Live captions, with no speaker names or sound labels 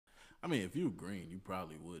I mean, if you were green, you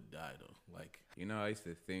probably would die though. Like, you know, I used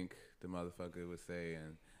to think the motherfucker was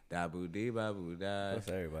saying "Dabu dee babu die." That's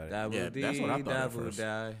everybody. Dabu Yeah, dee that's what I thought at dabu first.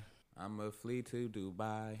 die. I'ma flee to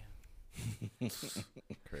Dubai. Crazy.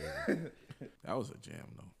 that was a jam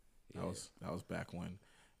though. That was back when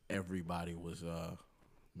everybody was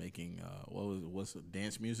making what's the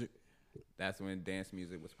dance music. That's when dance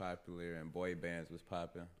music was popular and boy bands was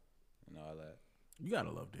popping and all that. You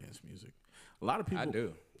gotta love dance music. A lot of people. I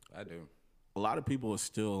do. A lot of people are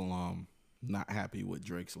still not happy with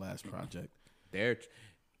Drake's last project.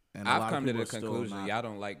 And I've come to the conclusion y'all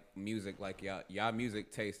don't like music like y'all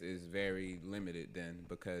music taste is very limited then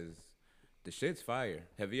because the shit's fire.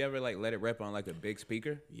 Have you ever like let it rep on like a big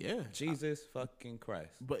speaker? Yeah. Jesus fucking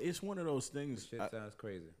Christ. But it's one of those things. Shit sounds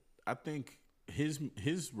crazy. I think his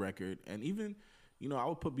record, and even, you know, I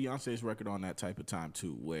would put Beyonce's record on that type of time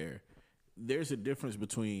too, where there's a difference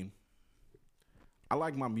between, I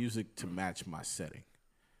like my music to match my setting.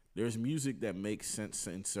 There's music that makes sense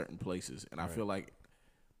in certain places, and I feel like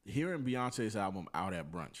hearing Beyonce's album Out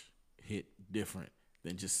at Brunch hit different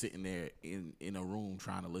than just sitting there in a room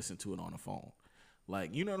trying to listen to it on a phone.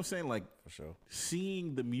 Like, you know what I'm saying? Like, For sure.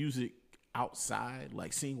 seeing the music outside,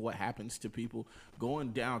 like seeing what happens to people,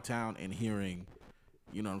 going downtown and hearing,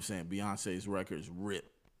 you know what I'm saying, Beyonce's records rip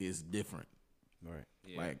is different. Right.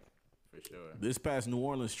 Yeah, Like, for sure. this past New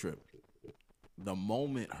Orleans trip, the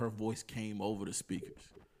moment her voice came over the speakers,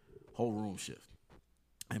 whole room shift.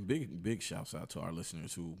 And big shouts out to our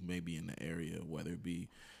listeners who may be in the area, whether it be,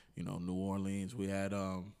 you know, New Orleans. We had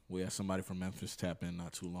somebody from Memphis tap in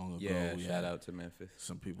not too long ago. Yeah, we shout had out to Memphis.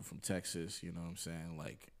 some people from Texas, you know what I'm saying?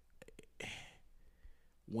 Like,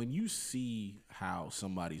 when you see how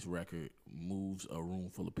somebody's record moves a room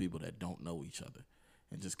full of people that don't know each other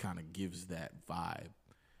and just kind of gives that vibe,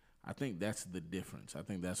 I think that's the difference. I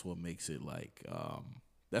think that's what makes it like,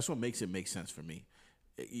 that's what makes it make sense for me.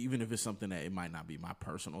 Even if it's something that it might not be my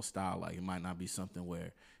personal style, like it might not be something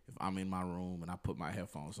where if I'm in my room and I put my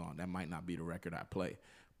headphones on, that might not be the record I play.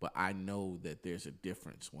 But I know that there's a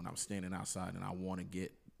difference when I'm standing outside and I want to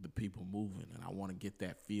get the people moving and I want to get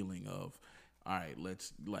that feeling of, all right,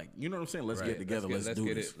 let's, like, you know what I'm saying? Let's get together. Let's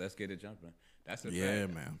do this. Let's get it jumping. That's a fact. Yeah,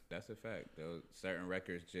 man. That's a fact. Those certain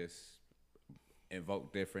records just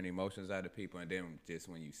invoke different emotions out of people, and then just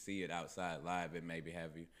when you see it outside live, it maybe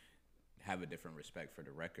have a different respect for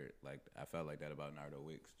the record. Like, I felt like that about Nardo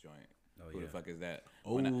Wick's joint. Oh, Who yeah. the fuck is that?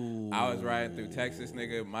 When I was riding through Texas,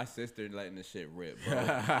 nigga, my sister letting the shit rip, bro.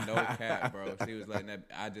 No cap, bro. She was letting that.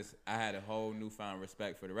 I had a whole newfound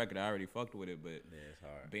respect for the record. I already fucked with it, but it's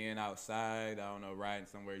hard. being outside, I don't know, riding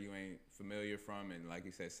somewhere you ain't familiar from, and like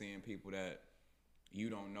you said, seeing people that you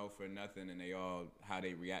don't know for nothing, and they all how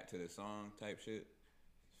they react to the song type shit,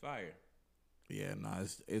 it's fire. Yeah, no,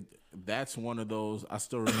 that's one of those. I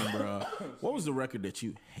still remember, what was the record that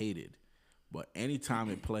you hated? But anytime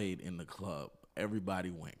it played in the club, everybody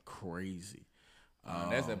went crazy.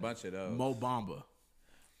 There's a bunch of those. Mo Bamba.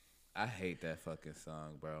 I hate that fucking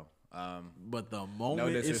song, bro. But the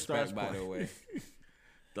moment No it starts disrespect, by playing, the way.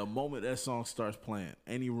 the moment that song starts playing,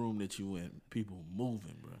 any room that you in, people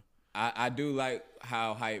moving, bro. I do like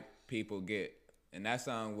how hype people get. And that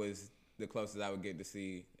song was the closest I would get to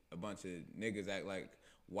see a bunch of niggas act like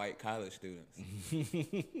white college students.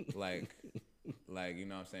 like, you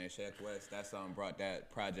know what I'm saying? Sheck West, that song brought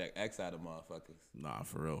that Project X out of motherfuckers. Nah,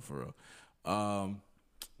 for real.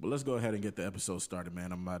 But let's go ahead and get the episode started,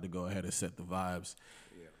 man. I'm about to go ahead and set the vibes.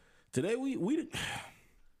 Yeah. Today, we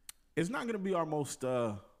it's not going to be our most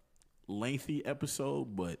lengthy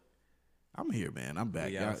episode, but I'm here, man. I'm back.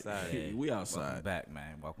 We outside. We outside. Welcome back,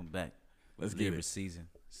 man. Welcome back. Let's get Favorite it. season.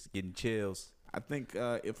 It's getting chills. I think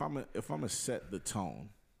if I'm gonna set the tone,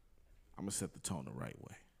 I'm gonna set the tone the right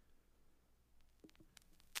way.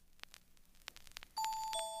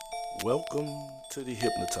 Welcome to the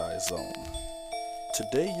Hypnotized Zone.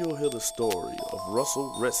 Today you'll hear the story of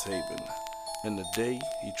Russell Resthaven and the day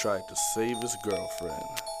he tried to save his girlfriend.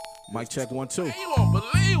 Mic check 1 2. Man, you won't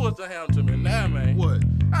believe what's to happen to me now, man. What?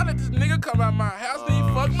 I let this nigga come out my house and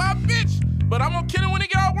he fuck my bitch. But I'm gonna kill him when he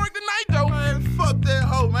get out work tonight, though. Man, fuck that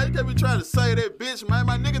hoe, man. You can't be trying to say that bitch, man.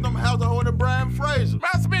 My nigga them house a hoe in the Brian Fraser. Man,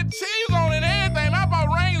 I spent cheese on it and everything. I bought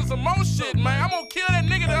rings and some more shit, man. I'm gonna kill that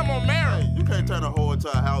nigga that I'm gonna marry. Hey, you can't turn a hoe into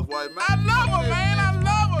a housewife, man. I love her, man. I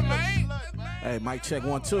love her, man. Hey, mic check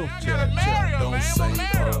 1 2. I gotta marry her, Don't man. I'm save gonna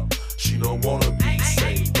marry her. her. She don't wanna be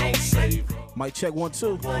saved. Don't save her. Mic check 1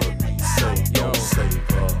 2. Wanna be saved. Don't save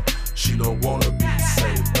her. She don't wanna be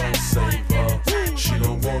saved. Don't save her. She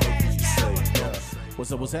don't wanna be saved.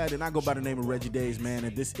 What's up, what's happening? I go by the name of Reggie Days, man,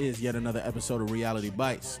 and this is yet another episode of Reality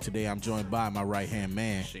Bites. Today I'm joined by my right-hand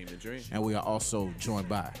man, Sheem the Dream. and we are also joined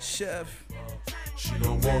by Chef. She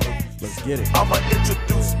don't wanna. Let's get it. I'ma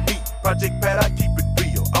introduce me, Project Pat, I keep it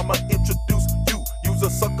real. I'ma introduce you, use a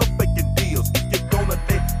sucker faking deals. If you're gonna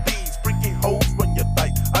let these freaky hoes run your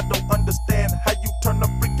life, I don't understand how you turn a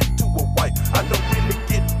freak into a wife. I don't really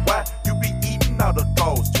get why you be eating out of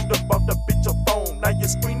calls. You done bought the bitch a phone, now you're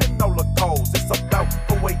screening all the calls. It's about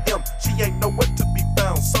 4 a.m., she ain't nowhere to be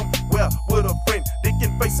found. Somewhere with a friend, they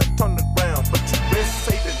can face and turn around. But you best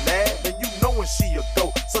say the lad, and you know when she a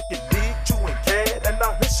go. Sucking dick, chewing cat, and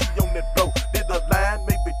I hear she on that blow. Did a line,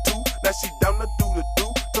 maybe 2, now she down to do the do.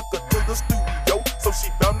 Took her to the studio, so she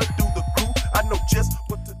bound to do the crew. I know just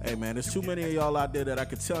what to do. Hey, man, there's too many of y'all out there that I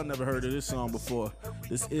could tell never heard of this song before.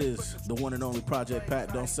 This is the one and only Project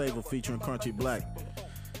Pat, Don't Save Her, featuring Crunchy Black.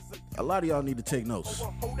 A lot of y'all need to take notes.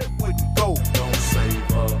 Hold that wouldn't go. Don't save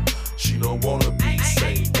her. She don't wanna be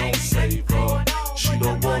saved. Don't save her. She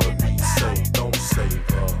don't wanna be saved. Don't save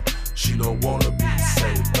her. She don't wanna be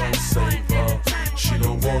saved. Don't save her. She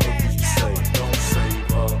don't wanna be saved. Don't save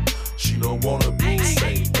her. She don't wanna be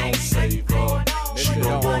saved. Don't save her. She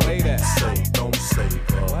don't wanna be saved. Don't save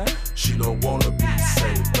her. She don't wanna be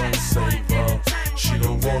saved. Don't save her. She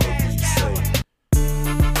don't wanna be saved.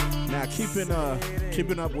 Now,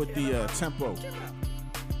 keeping up with the tempo.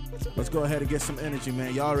 Let's go ahead and get some energy,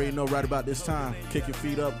 man. Y'all already know right about this time. Kick your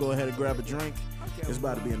feet up, go ahead and grab a drink. It's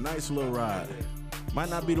about to be a nice little ride. Might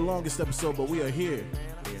not be the longest episode, but we are here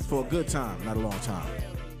for a good time, not a long time.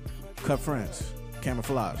 Cut friends,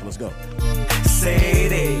 camouflage, let's go. Say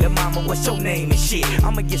that, little mama, what's your name and shit?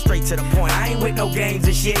 I'ma get straight to the point. I ain't with no games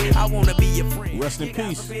and shit. I wanna be your friend. Rest in You got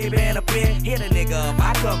peace. a baby and a pen. Hit a nigga up.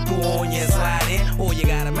 I come through on you and slide in. Or you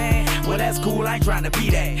got a man. Well, that's cool. I ain't trying to be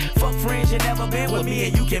that. Fuck friends, you never been with me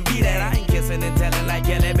and you can be that. I ain't kissing and telling like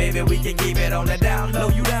Kelly, baby. We can keep it on the down low.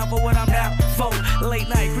 You down for what I'm down for? Late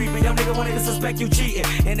night creeping. Young nigga wanna suspect you cheating.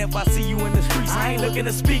 And if I see you in the streets, I ain't looking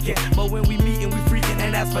to speaking. But when we meet and we freaking,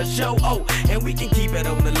 and that's for sure. Oh, and we can keep it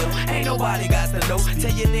on the low. Ain't nobody got to know.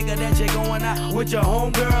 Tell your nigga that you're going out with your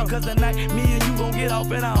homegirl. Cause tonight, me and you gon' get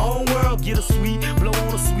off in our own world. Get a sweet, blow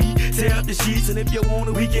on a sweet, tear up the sheets. And if you want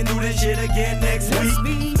it, we can do this shit again next week.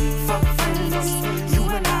 Fuck friends, you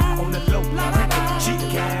and I on the low. She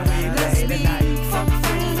can we play tonight. Fuck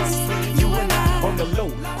friends, you and I on the low.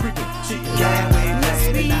 Creeping, she can we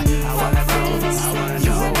play tonight. I wanna know,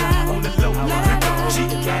 you and I on the low. She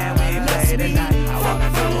can we play tonight. I wanna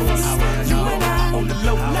know, you and I on the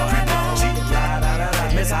low.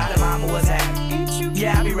 Miss Holly, mama, what's happening?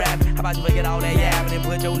 Yeah, I be rapping. How about you forget all that yapping and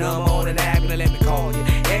put your number on the napkin and let me call you?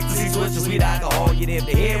 Ecstasy, switch to sweet alcohol. You if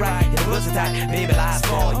the head right, and the pussy tight, baby, lies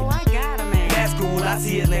for you. Oh, I got a man. That's cool. I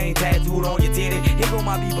see his name tattooed on your titty. Here go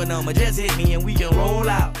my beeper number. Just hit me and we can roll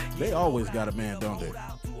out. They always got a man, don't they?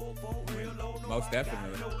 Most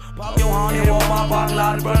definitely. Pop your horn in Walmart parking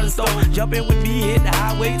lot and burn the store. Jump in with me, hit the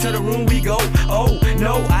highway to the room we go. Oh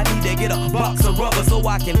no, I need to get a box of rubber so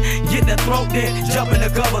I can get the throat then jump in the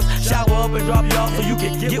covers. Shower up and drop you off so you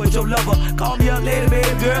can get with your lover. Call me up later,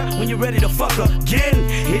 baby girl, when you're ready to fuck again.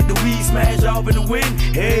 Hit the weed, smash off in the wind.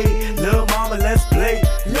 Hey, little mama, let's play.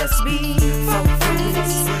 Let's be fuck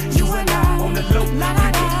friends. You and I on the low.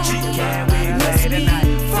 She can we play tonight.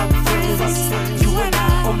 Fuck friends. You and I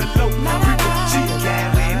On the low. She can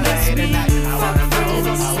we play tonight. I wanna know.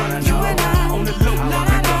 You and I on the low.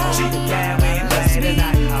 She can we play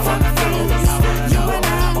tonight. I wanna know. You and I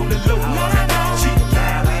on the low. She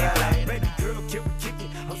can we play. Baby girl, kick it.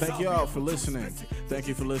 Thank you all for listening. Thank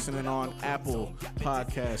you for listening on Apple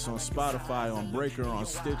Podcasts, on Spotify, on Breaker, on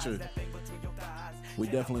Stitcher. We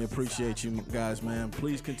definitely appreciate you guys, man.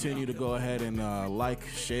 Please continue to go ahead and like,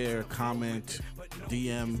 share, comment,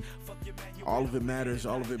 DM. All of it matters.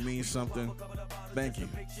 All of it means something. Thank you.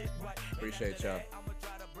 Appreciate y'all.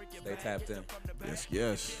 Stay tapped in. Yes,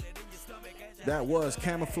 yes. That was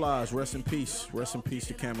Camouflage. Rest in peace. Rest in peace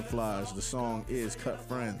to Camouflage. The song is Cut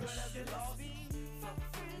Friends.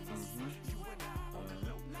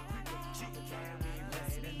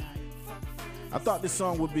 I thought this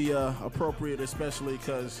song would be appropriate, especially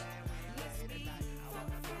because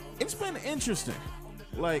it's been interesting.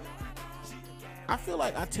 Like, I feel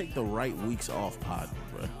like I take the right weeks off podding,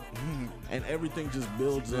 bro. And everything just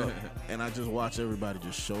builds up, and I just watch everybody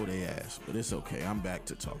just show their ass. But it's okay. I'm back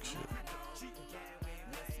to talk shit.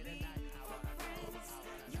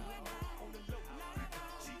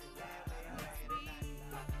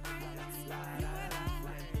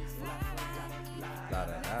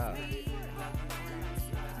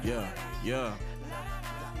 Yeah.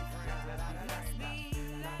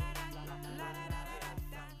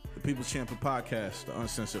 The People's Champion Podcast, the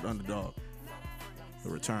uncensored underdog, the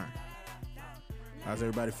return. How's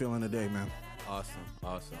everybody feeling today, man? Awesome,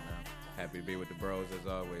 man. Happy to be with the bros as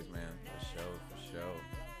always, man. For sure.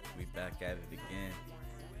 We back at it again.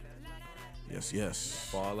 Yes.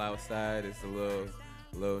 Fall outside. It's a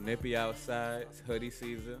little nippy outside. It's hoodie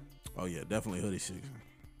season. Oh yeah, definitely hoodie season.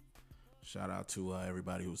 Shout out to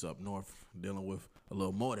everybody who's up north dealing with a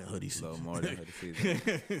little more than hoodie season. A little more than hoodie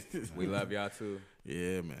season. We love y'all too.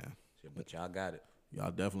 Yeah, man. But y'all got it.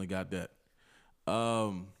 Y'all definitely got that.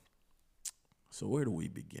 So where do we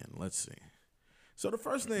begin? Let's see. So the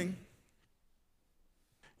first thing,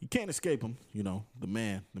 you can't escape him, you know, the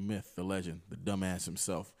man, the myth, the legend, the dumbass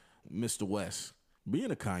himself, Mr. West.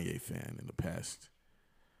 Being a Kanye fan in the past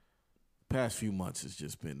few months has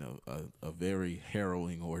just been a very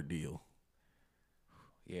harrowing ordeal.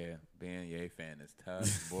 Yeah, being a Ye fan is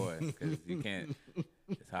tough, boy, because you can't.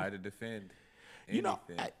 It's hard to defend anything. You know,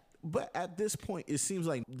 but at this point, it seems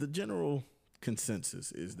like the general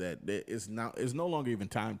consensus is that there is no longer even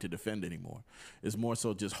time to defend anymore. It's more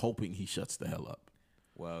so just hoping he shuts the hell up.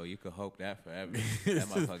 Well, you could hope that forever. That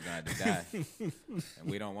motherfucker got to die, and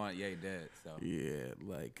we don't want Ye dead. So yeah,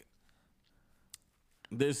 like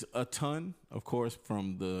there's a ton, of course,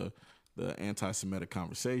 from the anti-Semitic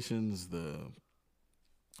conversations, the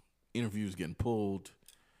interviews getting pulled,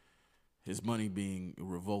 his money being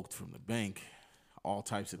revoked from the bank, all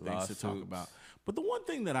types of things to talk about. But the one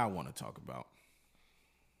thing that I want to talk about,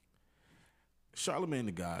 Charlamagne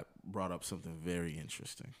the God brought up something very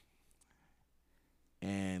interesting.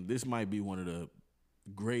 And this might be one of the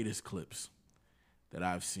greatest clips that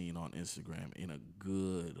I've seen on Instagram in a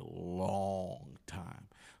good long time.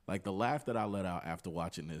 Like the laugh that I let out after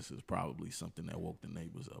watching this is probably something that woke the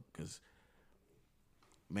neighbors up. Because,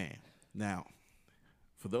 man, now,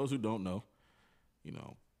 for those who don't know, you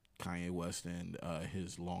know, Kanye West and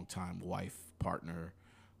his longtime wife, partner,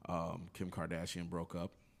 Kim Kardashian, broke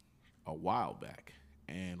up a while back.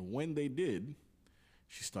 And when they did,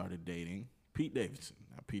 she started dating Pete Davidson.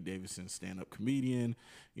 Now, Pete Davidson, stand-up comedian,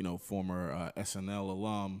 you know, former SNL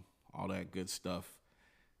alum, all that good stuff.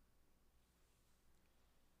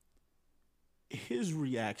 His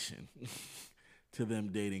reaction to them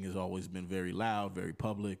dating has always been very loud, very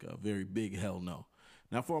public, a very big hell no.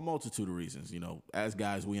 Now, for a multitude of reasons, you know, as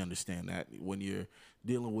guys, we understand that when you're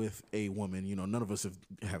dealing with a woman, you know, none of us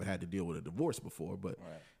have had to deal with a divorce before, but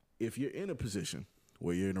if you're in a position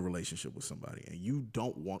where you're in a relationship with somebody and you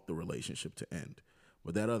don't want the relationship to end,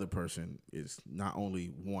 but that other person is not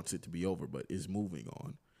only wants it to be over, but is moving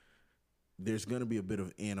on, there's going to be a bit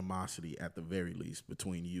of animosity at the very least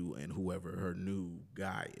between you and whoever her new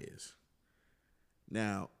guy is.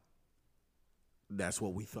 Now, that's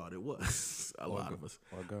what we thought it was. A lot of us.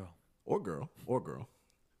 Or girl.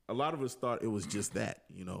 A lot of us thought it was just that,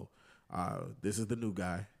 you know. This is the new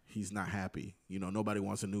guy. He's not happy. You know, nobody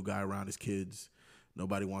wants a new guy around his kids.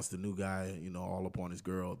 Nobody wants the new guy, you know, all up on his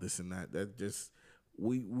girl, this and that. That just,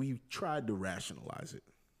 we tried to rationalize it.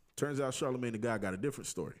 Turns out Charlamagne the God got a different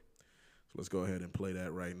story. So let's go ahead and play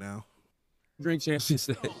that right now. Drink champ, she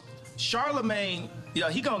said. Charlamagne, you know,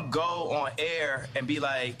 he gonna go on air and be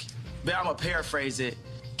like, but I'm gonna paraphrase it,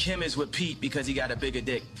 Kim is with Pete because he got a bigger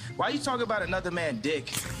dick. Why you talking about another man's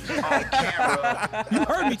dick on camera? You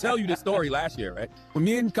heard me tell you this story last year, right? When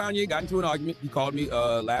me and Kanye got into an argument, he called me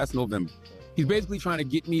last November. He's basically trying to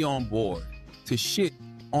get me on board to shit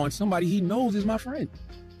on somebody he knows is my friend,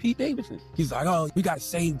 Pete Davidson. He's like, oh, we gotta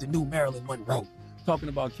save the new Marilyn Monroe. Talking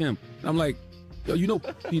about Kim. And I'm like, yo, you know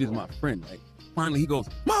Pete is my friend, right? Finally, he goes,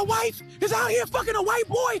 my wife is out here fucking a white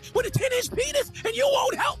boy with a 10-inch penis and you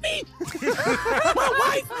won't help me? My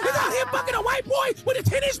wife is out here fucking a white boy with a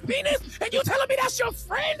 10-inch penis and you telling me that's your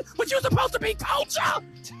friend, but you're supposed to be culture?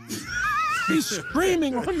 He's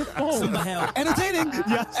screaming on the phone. Entertaining.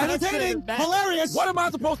 Yes. Entertaining. Hilarious. What am I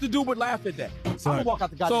supposed to do but laugh at that? I'm gonna walk out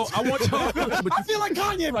the goddamn. So I want you. I feel like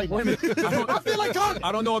Kanye right now. I feel like Kanye.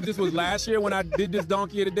 I don't know if this was last year when I did this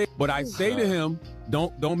donkey of the day, but I say to him,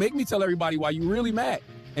 don't make me tell everybody why you really mad.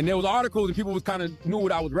 And there was articles and people was kind of knew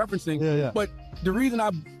what I was referencing. Yeah. But the reason I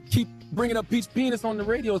keep bringing up Pete's penis on the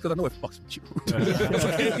radio is because I know it fucks with you.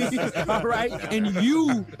 All right? And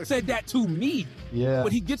you said that to me. Yeah.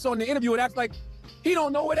 But he gets on the interview and acts like he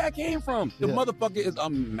don't know where that came from. The motherfucker is a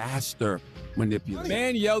master manipulator.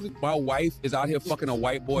 Man yells, my wife is out here fucking a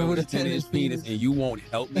white boy with a 10-inch penis and you won't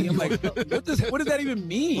help me. I'm like, what does that even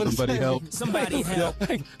mean? Somebody help. Somebody help.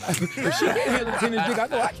 If she can't handle a 10-inch dick, I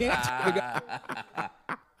know I can't.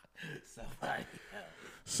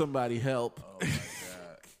 Somebody help. Oh my God.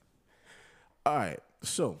 All right,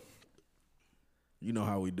 so you know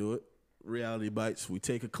how we do it. Reality Bites. We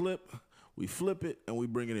take a clip, We flip it and we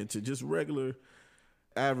bring it into just regular,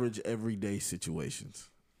 average, everyday situations.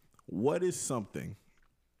 What is something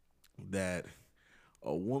that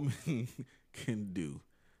a woman can do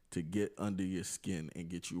to get under your skin and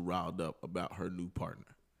get you riled up about her new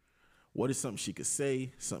partner? What is something she could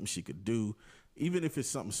say, something she could do, even if it's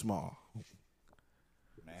something small?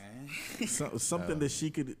 Man. Something that she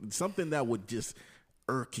could, something that would just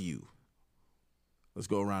irk you. Let's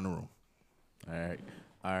go around the room.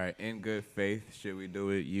 All right. In good faith, should we do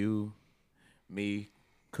it? You, me,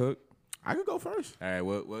 Cook. I could go first. All right,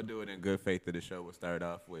 we'll do it in good faith of the show. We'll start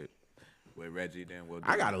off with Reggie, then we'll.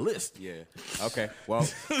 I got a list. Yeah. Okay. Well,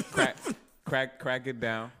 crack it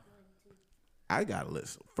down. I got a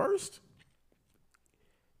list. First,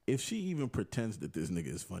 if she even pretends that this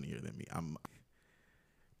nigga is funnier than me,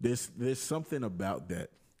 there's something about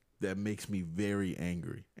that makes me very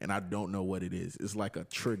angry, and I don't know what it is. It's like a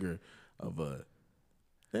trigger of that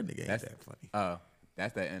nigga ain't that funny. Oh,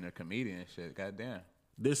 that's that inner comedian shit. Goddamn.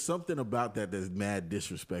 There's something about that that's mad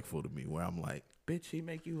disrespectful to me, where I'm like, bitch, he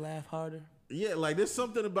make you laugh harder. Yeah, like there's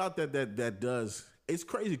something about that does. It's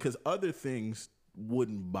crazy because other things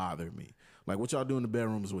wouldn't bother me. Like what y'all do in the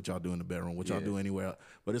bedroom is what y'all do in the bedroom. What y'all do anywhere else.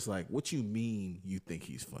 But it's like, what you mean you think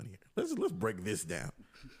he's funnier? Let's break this down.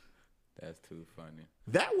 That's too funny.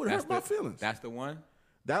 That would hurt my feelings. That's the one?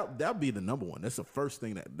 That'd be the number one. That's the first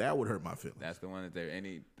thing that would hurt my feelings. That's the one. Is there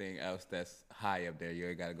anything else that's high up there? You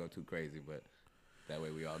ain't got to go too crazy, but that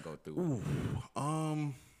way we all go through.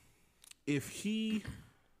 If he,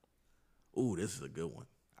 this is a good one.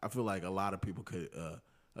 I feel like a lot of people could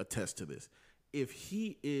attest to this. If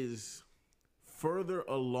he is further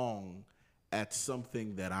along at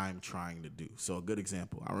something that I'm trying to do. So a good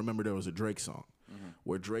example, I remember there was a Drake song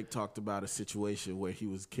where Drake talked about a situation where he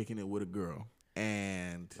was kicking it with a girl.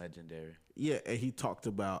 And legendary. Yeah, and he talked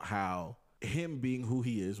about how him being who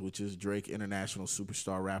he is, which is Drake, international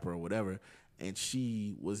superstar rapper or whatever, and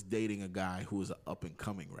she was dating a guy who was an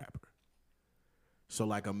up-and-coming rapper. So,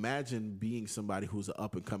 like, imagine being somebody who's an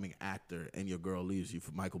up-and-coming actor and your girl leaves you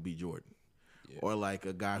for Michael B. Jordan. Yeah. Or, like,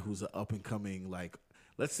 a guy who's an up-and-coming, like,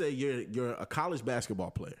 let's say you're a college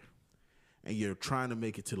basketball player and you're trying to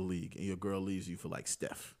make it to the league and your girl leaves you for, like,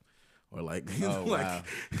 Steph. Or, like, wow.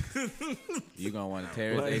 You're going to want to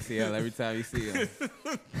tear his ACL every time you see him.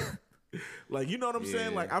 Like, you know what I'm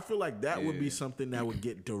saying? Like, I feel like that would be something that would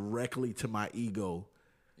get directly to my ego.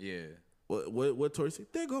 Yeah. What Tori said?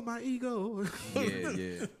 There go my ego.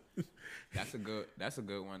 Yeah. That's a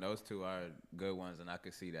good one. Those two are good ones, and I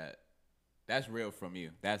could see that. That's real from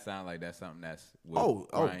you. That sounds like that's something that's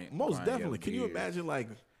most definitely. Can you imagine like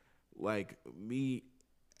me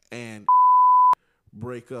and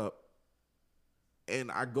break up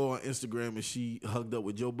and I go on Instagram and she hugged up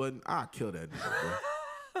with Joe Budden? I'll kill that nigga,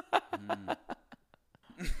 bro.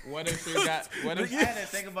 What if she got? What if I had to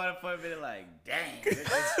think about it for a minute? Like, dang.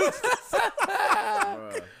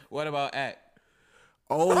 What about Act?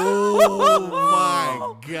 Oh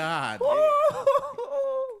my God!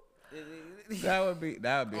 That would be.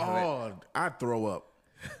 Oh, I'd throw up.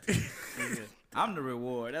 I'm the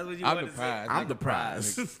reward. That's what you I'm want the to prize. say. I'm the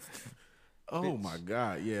prize. Oh my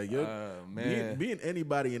God! Yeah, man. Being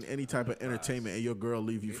anybody in any type of entertainment and your girl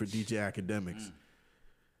leave you for DJ Academics.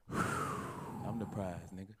 I'm the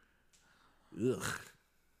prize, nigga.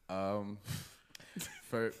 Ugh.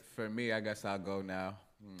 For me, I guess I'll go now.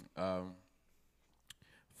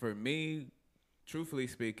 For me, truthfully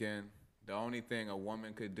speaking, the only thing a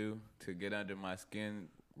woman could do to get under my skin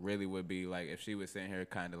really would be like if she was sitting here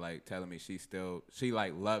kind of like telling me she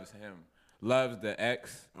like loves him, loves the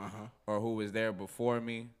ex or who was there before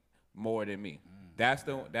me more than me. That's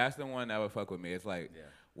the one that would fuck with me. It's like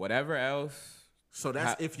whatever else. So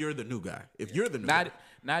that's if you're the new guy. If you're the new guy.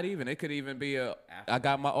 Not even. It could even be I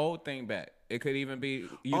got my old thing back. It could even be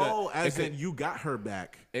as in you got her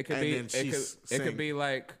back. It could be it could be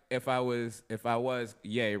like if I was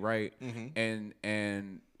Ye, right?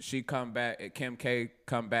 And she come back, Kim K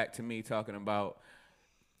come back to me talking about,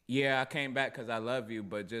 I came back because I love you,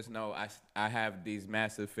 but just know I have these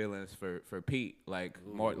massive feelings for Pete. Like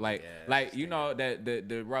more like you know that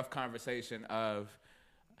the rough conversation of.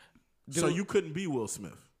 So you couldn't be Will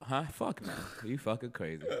Smith? Huh? Fuck no. You fucking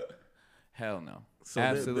crazy. Hell no. So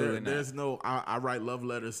absolutely not. There's no. I write love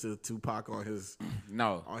letters to Tupac on his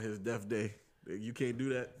on his death day. You can't do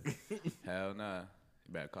that. Hell nah. You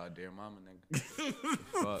better call dear mama, nigga.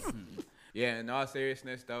 Fuck. Yeah. In all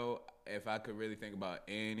seriousness, though, if I could really think about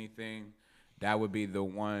anything, that would be the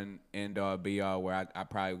one end all be all where I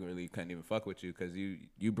probably really couldn't even fuck with you because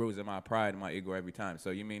you bruising my pride and my ego every time. So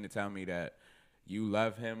you mean to tell me that you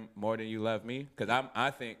love him more than you love me? Because I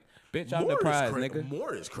think Bitch, I'm More the is prize, cra- nigga.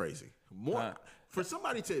 More is crazy. More for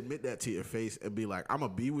somebody to admit that to your face and be like, "I'm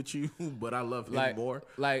gonna be with you, but I love him more."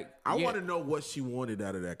 Like, I yeah. want to know what she wanted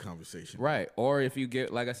out of that conversation. Right. Or if you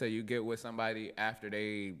get, like I said, you get with somebody after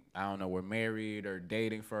they, I don't know, were married or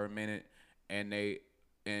dating for a minute, and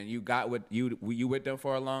you got with you with them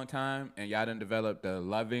for a long time, and y'all done developed a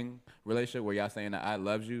loving relationship where y'all saying that I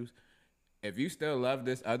love you. If you still love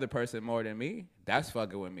this other person more than me, that's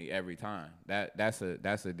fucking with me every time. That's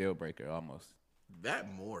a deal breaker almost.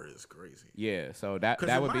 That more is crazy. Yeah, so that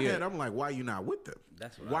in would my be head, it. I'm like, why are you not with them?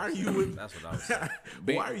 That's what Why I are was you saying. with? That's what I was saying.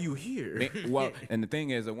 Why are you here? Well, and the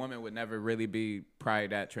thing is, a woman would never really be probably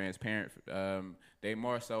that transparent. They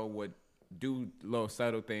more so would do little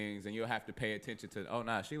subtle things, and you'll have to pay attention to. Oh,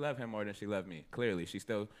 nah, she loved him more than she loved me. Clearly, she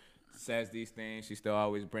still says these things. She's still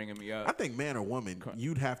always bringing me up. I think man or woman,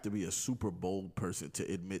 you'd have to be a super bold person to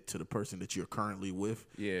admit to the person that you're currently with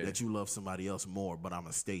that you love somebody else more, but I'm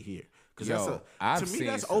gonna stay here. Because to me,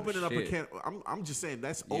 that's opening up a can. I'm just saying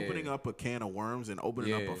that's opening up a can of worms and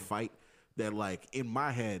opening up a fight that, like, in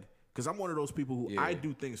my head, because I'm one of those people who I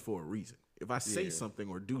do things for a reason. If I say something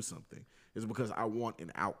or do something, it's because I want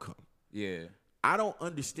an outcome. Yeah. I don't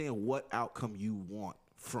understand what outcome you want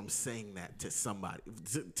from saying that to somebody,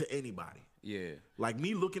 to anybody. Yeah. Like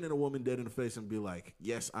me looking at a woman dead in the face and be like,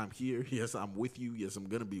 yes, I'm here. Yes, I'm with you. Yes, I'm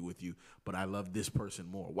going to be with you. But I love this person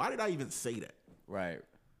more. Why did I even say that? Right.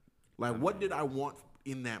 Like, what did I want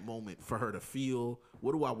in that moment for her to feel?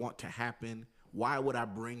 What do I want to happen? Why would I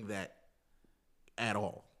bring that at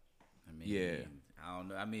all? I mean, I don't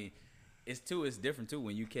know. I mean, it's different too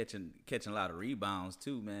when you catching a lot of rebounds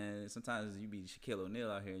too, man. Sometimes you be Shaquille O'Neal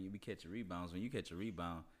out here and you be catching rebounds. When you catch a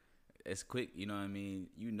rebound, it's quick. You know what I mean?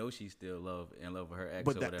 You know she's still in love with her ex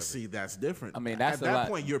or whatever. See, that's different. I mean, that's at that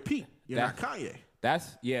point you're Pete. You're not Kanye.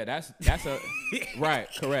 That's a right.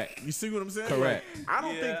 Correct. You see what I'm saying? Correct. Like, I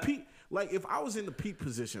don't think Pete. Like, if I was in the Pete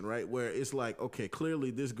position, right, where it's like, okay,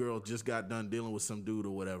 clearly this girl just got done dealing with some dude or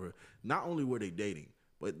whatever. Not only were they dating,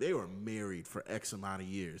 but they were married for X amount of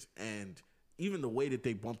years. And even the way that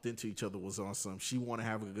they bumped into each other was on some, she want to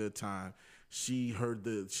have a good time. She heard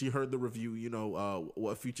the review, you know,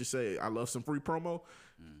 what Future said, I love some free promo.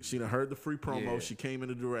 Mm-hmm. She done heard the free promo. Yeah. She came in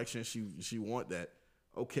the direction. She want that.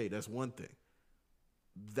 Okay, that's one thing.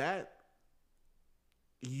 That,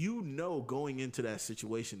 you know, going into that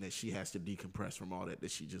situation that she has to decompress from all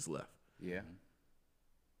that she just left. Yeah.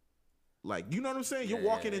 Like, you know what I'm saying? You're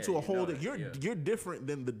walking into a hole that you're different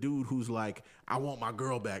than the dude who's like, I want my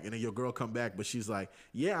girl back. And then your girl come back, but she's like,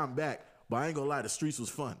 yeah, I'm back. But I ain't gonna lie, the streets was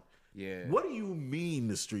fun. Yeah. What do you mean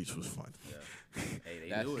the streets was fun? Yeah. Hey,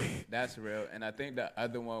 they knew it. That's real. And I think the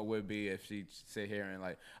other one would be if she sit here and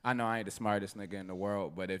like, I know I ain't the smartest nigga in the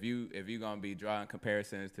world, but if you gonna be drawing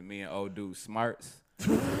comparisons to me and old dude smarts,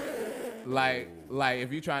 like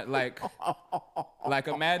if you try like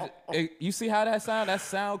imagine you see how that sound? That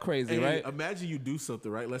sound crazy, right? Imagine you do something,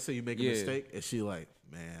 right? Let's say you make a mistake, and she like,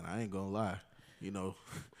 man, I ain't gonna lie, you know,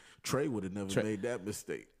 Trey would have never made that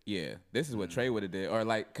mistake. Yeah, this is what Trey would have did. Or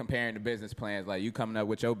like comparing the business plans, like you coming up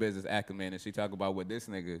with your business acumen and she talk about what this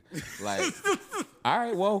nigga, like, all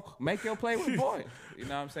right, well, make your play with boy. You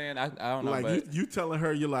know what I'm saying? I don't know. Like, but you telling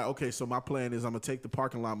her, you're like, okay, so my plan is I'm going to take the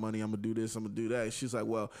parking lot money, I'm going to do this, I'm going to do that. And she's like,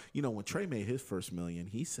 well, you know, when Trey made his first $1 million,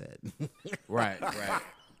 he said. Right.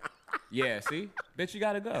 Yeah, see? Bitch, you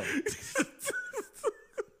got to go.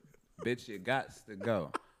 Bitch, you got to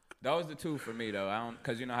go. Those are the two for me, though.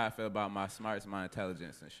 Because you know how I feel about my smarts, my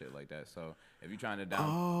intelligence, and shit like that. So if you're trying to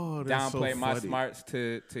downplay my smarts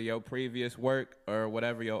to your previous work or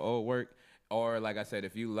whatever, your old work, or like I said,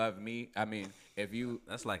 if you love me, I mean, if you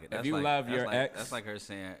love your ex, that's like her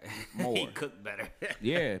saying more. He cooked better.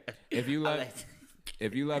 Yeah, if you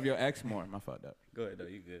love your ex more, my fucked up. Go ahead, though.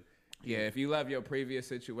 You good? Yeah, if you love your previous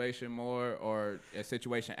situation more or a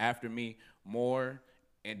situation after me more,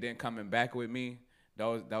 and then coming back with me.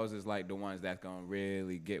 Those is like the ones that's gonna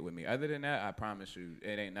really get with me. Other than that, I promise you,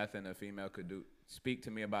 it ain't nothing a female could do. Speak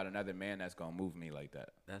to me about another man that's gonna move me like that.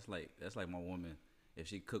 That's like my woman. If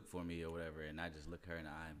she cooked for me or whatever, and I just look her in the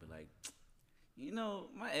eye and be like, you know,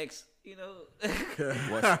 my ex, you know,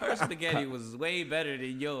 her spaghetti was way better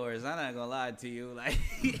than yours. I'm not gonna lie to you. Like,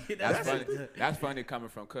 that's funny. That's funny coming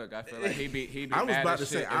from Cook. I feel like he'd be I was mad about as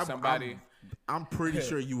to shit say, if somebody. I'm pretty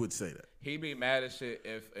sure you would say that. He'd be mad as shit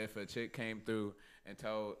if a chick came through and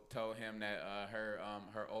told him that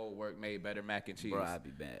her old work made better mac and cheese. Bro, I'd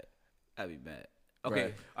be mad. Okay,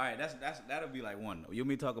 right. All right. That'll be like one. You want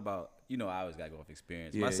me to talk about? You know, I always gotta go off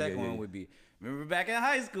experience. My second one would be. Remember back in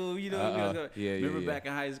high school, you know. Remember back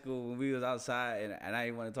in high school when we was outside and I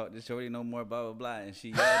didn't want to talk to Shorty no more. Blah blah blah. And she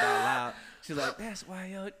yelled out loud. She's like, "That's why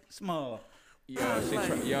you're small." She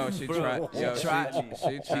tried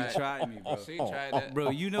me, bro. She tried that.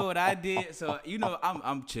 Bro, you know what I did? So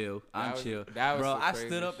I'm chill. I'm chill. That was bro, some I crazy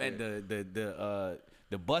stood up shit. at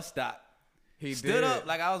the bus stop. He stood did. up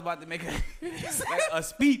like I was about to make a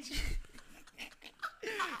speech.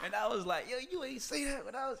 And I was like, yo, you ain't say that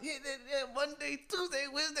when I was hitting it Monday, Tuesday,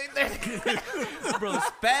 Wednesday, Thursday. Bro,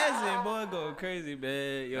 spazzing, boy, going crazy,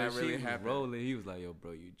 man. Yo, That she really was happened. rolling. He was like, yo,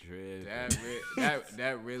 bro, you tripping.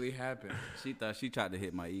 That really happened. She tried to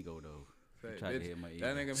hit my ego, though. She tried to hit my ego.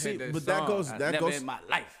 That nigga See, hit that but song. that Never goes in my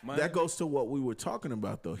life. that goes to what we were talking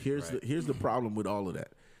about though. Here's the problem with all of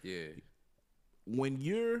that. Yeah. When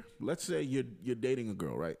let's say you're dating a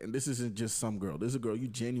girl, right? And this isn't just some girl. This is a girl you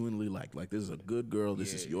genuinely like. Like, this is a good girl.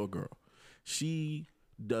 This is your girl. She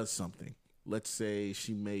does something. Let's say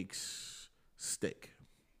she makes steak.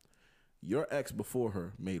 Your ex before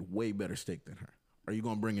her made way better steak than her. Are you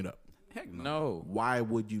gonna bring it up? Heck no. No. Why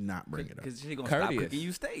would you not bring it up? Because she gonna stop cooking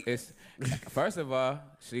you steak. First of all,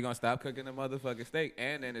 she gonna stop cooking the motherfucking steak,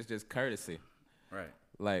 and then it's just courtesy. Right.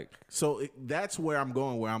 Like, So that's where I'm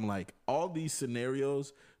going, where I'm like, all these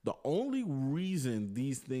scenarios, the only reason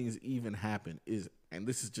these things even happen is, and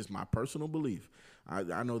this is just my personal belief.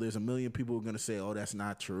 I know there's a million people who are going to say, oh, that's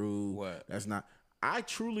not true. What? That's not. I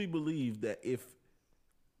truly believe that if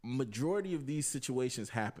majority of these situations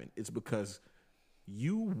happen, it's because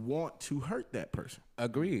you want to hurt that person.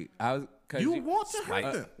 agreed. You want to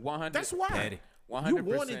hurt them. 100. That's why. Petty. 100%. You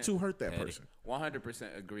wanted to hurt that person.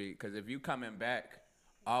 100% agreed. Because if you coming back,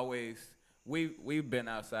 always we've been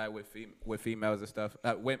outside with females and stuff.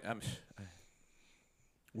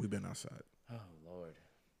 We've been outside. Oh Lord,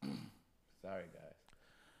 sorry guys.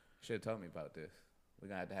 Should have told me about this. We're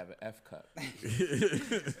gonna have an F cup.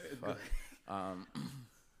 Fuck. I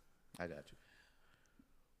got you.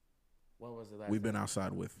 What was the last? We've been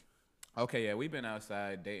outside with. Okay, yeah, we've been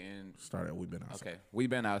outside dating. We've been outside. Okay, we've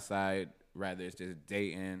been outside. Rather it's just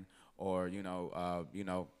dating or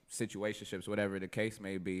situationships, whatever the case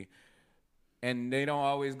may be, and they don't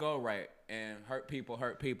always go right. And hurt people.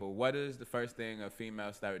 What is the first thing a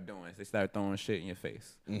female start doing? Is they start throwing shit in your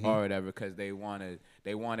face or whatever because they wanna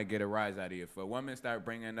get a rise out of you. If a woman start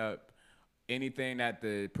bringing up anything that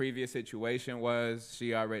the previous situation was,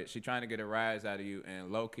 she trying to get a rise out of you,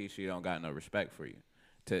 and low key she don't got no respect for you.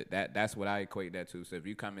 That's what I equate that to. So if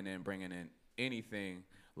you coming in bringing in anything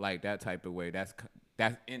like that type of way, that's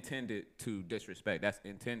intended to disrespect. That's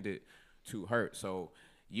intended to hurt. So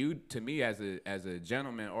you, to me, as a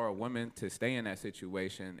gentleman or a woman, to stay in that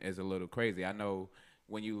situation is a little crazy. I know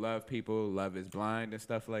when you love people, love is blind and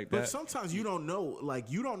stuff like that. But sometimes you don't know,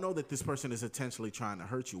 you don't know that this person is intentionally trying to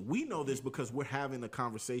hurt you. We know this because we're having a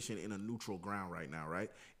conversation in a neutral ground right now, right?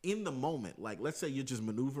 In the moment, like, let's say you're just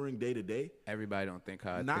maneuvering day to day. Everybody don't think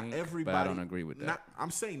how I not think, everybody, but I don't agree with that.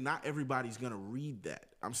 I'm saying not everybody's going to read that.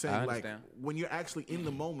 I'm saying, like, when you're actually in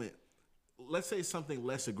the moment, let's say something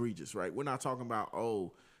less egregious, right? We're not talking about,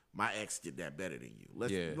 oh, my ex did that better than you.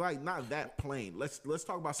 Like, not that plain. Let's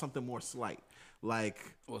talk about something more slight. Like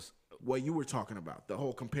what you were talking about, the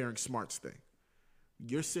whole comparing smarts thing.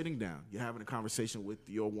 You're sitting down, you're having a conversation with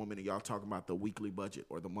your woman, and y'all talking about the weekly budget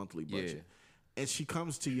or the monthly budget. And she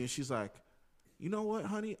comes to you and she's like, you know what,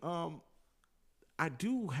 honey? I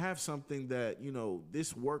do have something that,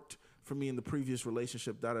 this worked for me in the previous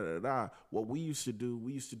relationship, da-da-da-da. What we used to do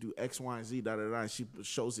X, Y, and Z, da-da-da. And she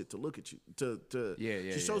shows it to look at you.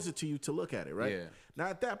 She shows it to you to look at it, right? Yeah. Now,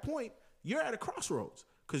 at that point, you're at a crossroads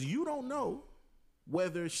because you don't know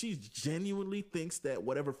whether she genuinely thinks that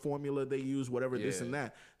whatever formula they use, whatever this and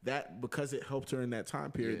that because it helped her in that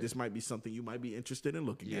time period, this might be something you might be interested in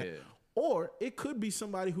looking at. Or it could be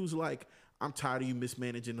somebody who's like, I'm tired of you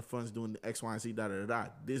mismanaging the funds doing the X, Y, and Z, da-da-da-da.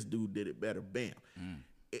 This dude did it better. Bam.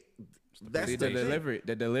 That's the delivery.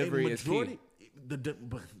 The delivery is key.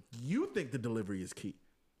 But you think the delivery is key.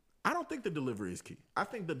 I don't think the delivery is key. I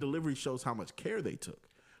think the delivery shows how much care they took.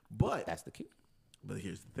 But that's the key. But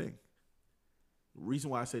here's the thing. The reason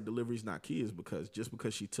why I say delivery is not key is because just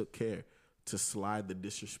because she took care to slide the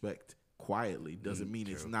disrespect quietly doesn't mean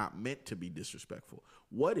it's not meant to be disrespectful.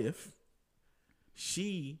 What if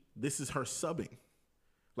this is her subbing?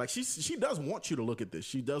 Like, she does want you to look at this.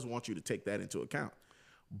 She does want you to take that into account.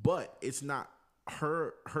 But it's not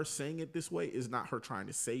her saying it this way is not her trying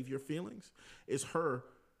to save your feelings. It's her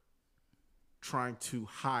trying to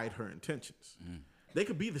hide her intentions. They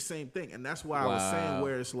could be the same thing. And that's why I was saying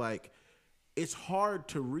where it's like, it's hard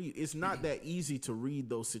to read. It's not that easy to read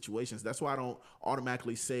those situations. That's why I don't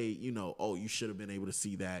automatically say, oh, you should have been able to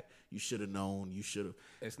see that. You should have known. You should have.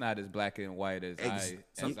 It's not as black and white as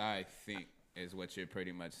I think is what you're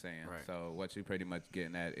pretty much saying. Right. So what you're pretty much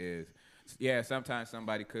getting at is, sometimes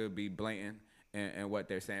somebody could be blatant in what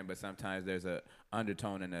they're saying, but sometimes there's a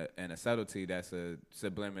undertone and a subtlety that's a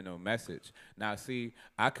subliminal message. Now, see,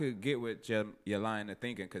 I could get with your line of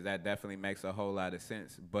thinking because that definitely makes a whole lot of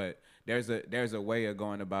sense. But there's a way of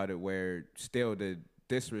going about it where still the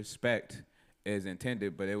disrespect is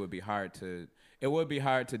intended, but it would be hard to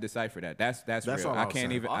decipher that. That's real. All I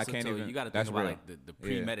can't even. You got to think about like the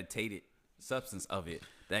premeditated substance of it.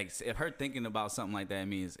 Like if her thinking about something like that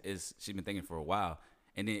means she's been thinking for a while.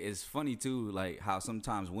 And then it's funny too, like how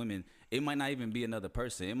sometimes women, it might not even be another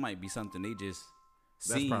person. It might be something they just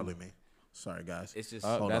That's seen. probably me. Sorry, guys. It's just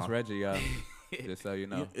that's Reggie, y'all. Just so you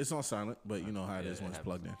know. It's on silent, but you know how it is when it's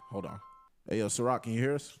plugged in. Hold on. Hey, yo, Ciroc, can you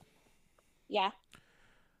hear us? Yeah.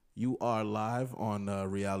 You are live on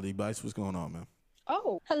Reality Bites. What's going on, man?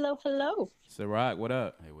 Oh, hello. Ciroc, what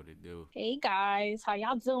up? Hey, what it do? Hey guys, how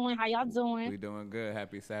y'all doing? We doing good.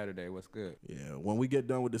 Happy Saturday. What's good? Yeah, when we get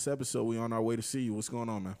done with this episode, we on our way to see you. What's going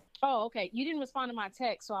on, man? Oh, okay. You didn't respond to my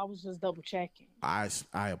text, so I was just double checking. I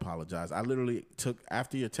apologize. I literally took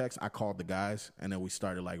after your text, I called the guys, and then we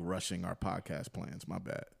started like rushing our podcast plans. My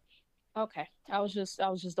bad. Okay, I was just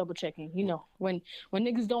double checking. You know, when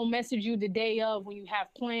niggas don't message you the day of when you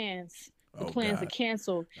have plans. The plans are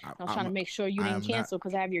canceled. I was trying to make sure you didn't cancel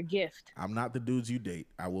because I have your gift. I'm not the dudes you date.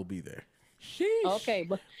 I will be there. Sheesh. Okay,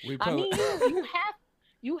 but I mean,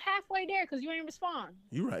 you halfway there because you ain't respond.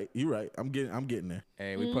 You right. I'm getting there.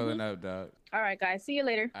 Hey, we pulling up, dog. All right, guys. See you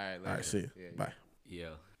later. All right, All right, see you. Yeah. Bye.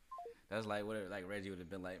 Yeah. That's like what like Reggie would have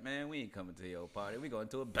been like, man, we ain't coming to your party. We going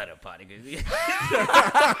to a better party.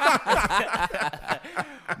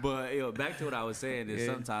 But yo, back to what I was saying is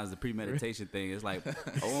sometimes the premeditation thing is like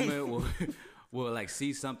a woman will like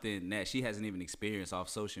see something that she hasn't even experienced off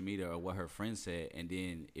social media or what her friend said, and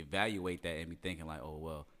then evaluate that and be thinking like, oh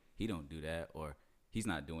well, he don't do that or he's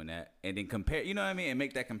not doing that, and then compare, you know what I mean, and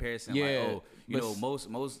make that comparison. Yeah, like, oh, you know, most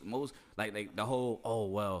like the whole, oh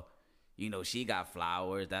well. You know, she got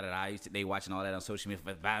flowers. They watching all that on social media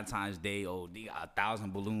for Valentine's Day. Oh, they got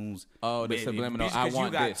 1,000 balloons. Oh, the subliminal. I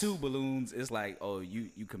want you got this. 2 balloons. It's like, oh,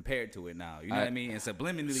 you compared to it now. You know what I mean? And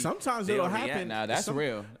subliminally, sometimes it'll happen. Now that's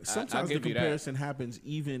real. Sometimes the comparison happens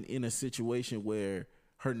even in a situation where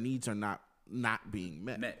her needs are not being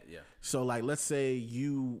met. Yeah. So like, let's say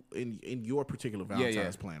you in your particular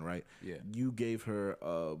Valentine's plan, right? Yeah. You gave her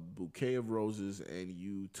a bouquet of roses and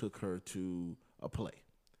you took her to a play.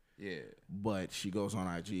 Yeah. But she goes on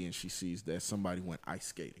IG and she sees that somebody went ice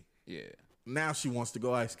skating. Yeah. Now she wants to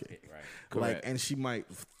go ice skating. Right. Like, and she might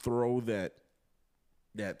throw that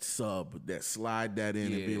slide that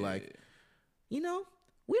in and be like, you know,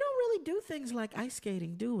 we don't really do things like ice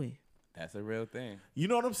skating, do we? That's a real thing. You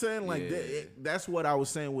know what I'm saying? Like that's what I was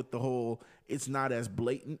saying with the whole, it's not as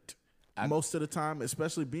blatant most of the time,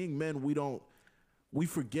 especially being men. We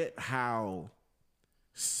forget how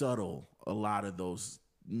subtle a lot of those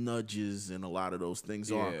nudges and a lot of those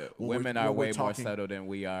things are. Women are way more subtle than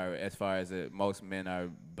we are, as far as most men are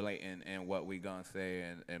blatant in what we gonna say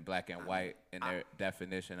and black and white in their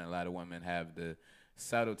definition. A lot of women have the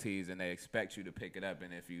subtleties and they expect you to pick it up,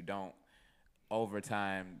 and if you don't, over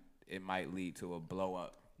time it might lead to a blow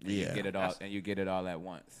up. You get it all at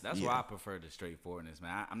once. That's why I prefer the straightforwardness,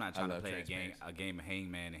 man. I'm not trying to play a game of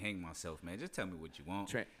hangman and hang myself, man. Just tell me what you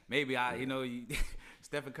want. Maybe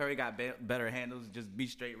Stephen Curry got better handles. Just be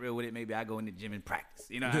straight real with it. Maybe I go in the gym and practice.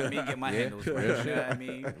 You know what I mean? Get my handles right. You know what I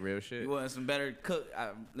mean? Real shit. You want some better cook?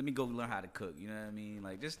 Let me go learn how to cook. You know what I mean?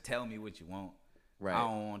 Like, just tell me what you want. Right. I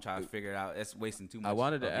don't want to try to figure it out. That's wasting too much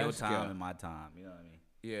of your time and my time. You know what I mean?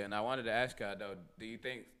 Yeah, and I wanted to ask y'all, though, do you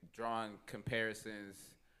think drawing comparisons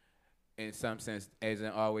in some sense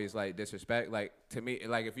isn't always like disrespect? Like, to me,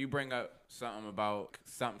 like if you bring up something about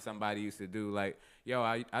something somebody used to do, like, yo,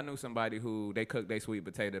 I knew somebody who they cooked their sweet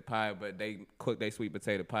potato pie, but they cooked their sweet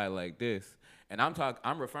potato pie like this, and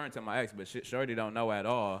I'm referring to my ex, but shorty don't know at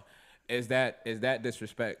all. Is that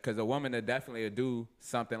disrespect? Because a woman that definitely would do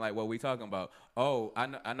something like what we talking about. Oh,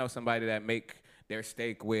 I know somebody that make their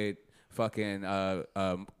steak with fucking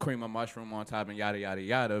cream of mushroom on top and yada yada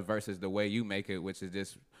yada, versus the way you make it, which is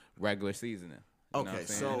just regular seasoning. Okay,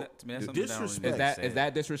 so disrespect is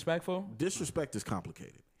that disrespectful? Disrespect is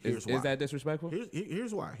complicated. Is that disrespectful?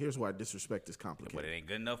 Here's why. Here's why disrespect is complicated. But it ain't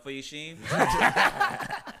good enough for you, Sheen.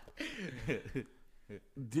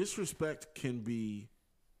 Disrespect can be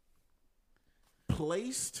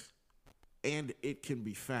placed and it can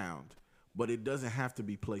be found, but it doesn't have to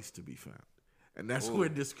be placed to be found. And that's where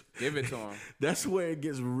give it to him. That's where it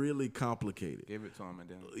gets really complicated. Give it to him, and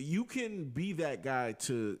then you can be that guy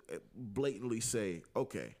to blatantly say,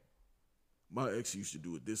 "Okay, my ex used to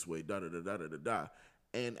do it this way." Da da da da da da.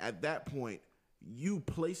 And at that point, you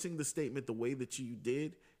placing the statement the way that you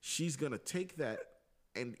did she's gonna take that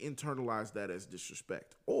and internalize that as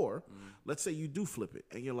disrespect. Or let's say you do flip it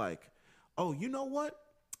and you're like, oh, you know what?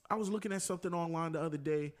 I was looking at something online the other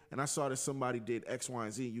day and I saw that somebody did X, Y,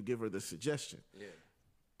 and Z. You give her the suggestion. Yeah.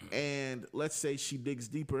 And let's say she digs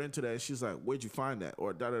deeper into that and she's like, where'd you find that?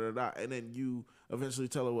 Or da-da-da-da. And then you eventually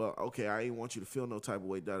tell her, well, okay, I ain't want you to feel no type of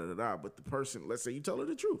way, da-da-da-da. But the person, let's say you tell her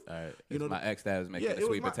the truth. All right. You know, my ex that was making the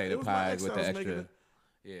sweet potato pies with the extra.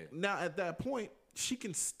 Yeah. Now, at that point, she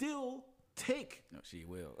can still take. No, she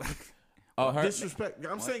will. Her disrespect.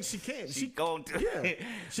 I'm saying she can. She going to. Yeah.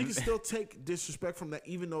 She can still take disrespect from that,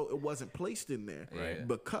 even though it wasn't placed in there, Right.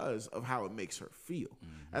 because of how it makes her feel.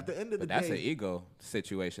 At the end of the But that's day, an ego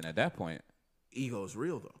situation at that point. ego is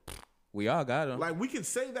real though. We all got them. Like we can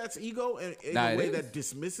say that's ego in a way that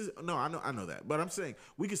dismisses. No, I know that. But I'm saying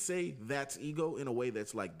we could say that's ego in a way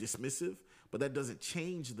that's like dismissive, but that doesn't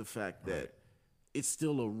change the fact that it's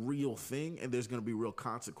still a real thing, and there's going to be real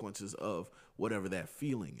consequences of whatever that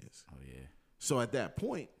feeling is. Oh yeah. So at that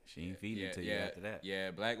point, she ain't feeding it to you after that.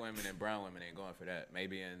 Yeah, black women and brown women ain't going for that.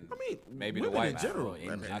 Maybe maybe the women white in general.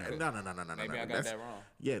 No. Maybe I got that wrong.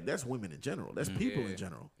 Yeah, that's women in general. That's people in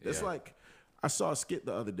general. It's like I saw a skit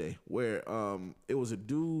the other day where it was a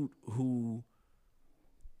dude who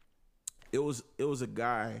it was a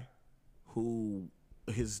guy who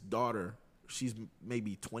his daughter, she's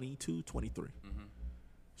maybe 22, 23.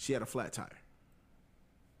 She had a flat tire.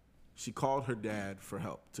 She called her dad for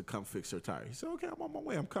help to come fix her tire. He said, okay, I'm on my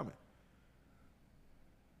way. I'm coming.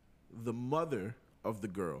 The mother of the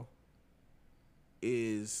girl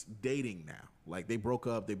is dating now. Like they broke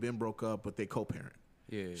up. They've been broke up, but they co-parent.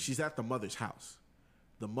 Yeah. She's at the mother's house.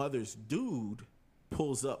 The mother's dude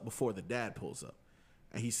pulls up before the dad pulls up.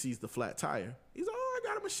 And he sees the flat tire. He's like, oh, I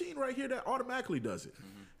got a machine right here that automatically does it.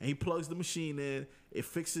 And he plugs the machine in. It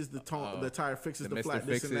fixes the tire, fixes the flat,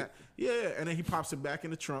 this and that. Yeah, and then he pops it back in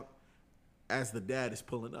the trunk as the dad is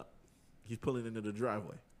pulling up. He's pulling into the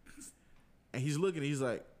driveway. And he's looking, he's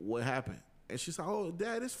like, what happened? And she's like, oh,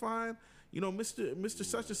 Dad, it's fine. You know, Mr.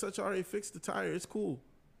 Such and Such already fixed the tire. It's cool.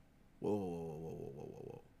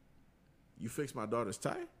 Whoa. You fixed my daughter's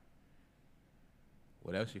tire?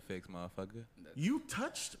 What else you fixed, motherfucker? You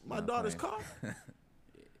touched my daughter's car?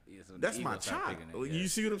 So that's my child. You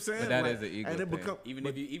see what I'm saying? But that is an ego and it thing. Even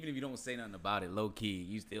if you don't say nothing about it, low key,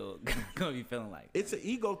 you still gonna be feeling like it's an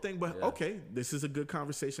ego thing. But okay, this is a good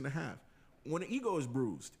conversation to have. When the ego is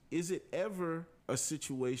bruised, is it ever a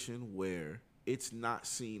situation where it's not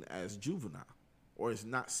seen as juvenile, or it's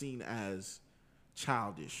not seen as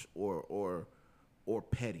childish or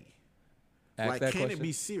petty? Like, can it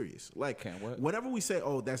be serious? Like, whenever we say,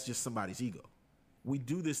 "Oh, that's just somebody's ego," we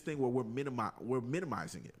do this thing where we're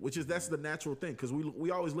minimizing it, which is that's the natural thing, because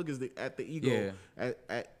we always look at the ego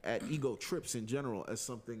at ego trips in general as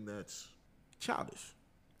something that's childish,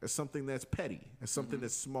 as something that's petty, as something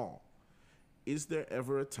that's small. Is there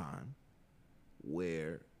ever a time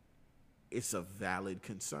where it's a valid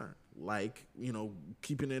concern, like, you know,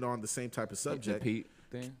 keeping it on the same type of subject? The Pete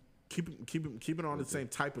thing. Keep it on the same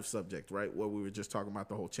type of subject, right? Where we were just talking about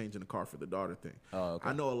the whole changing the car for the daughter thing. Oh, okay.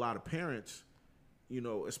 I know a lot of parents, you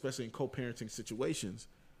know, especially in co-parenting situations,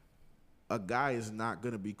 a guy is not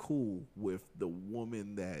going to be cool with the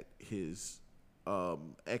woman that his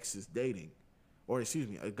ex is dating. Or, excuse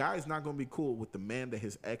me, a guy is not going to be cool with the man that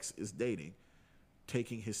his ex is dating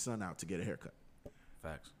taking his son out to get a haircut.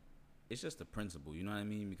 Facts. It's just a principle, you know what I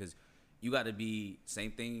mean? Because you got to be,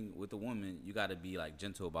 same thing with the woman, you got to be like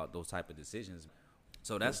gentle about those type of decisions.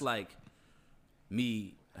 So that's like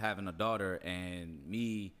me having a daughter and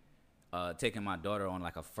me taking my daughter on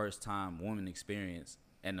like a first time woman experience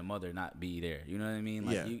and the mother not be there. You know what I mean?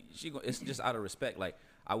 Like it's just out of respect. Like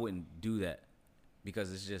I wouldn't do that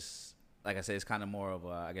because it's just, like I said, it's kind of more of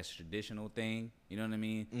a, I guess, traditional thing. You know what I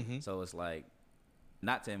mean? Mm-hmm. So it's like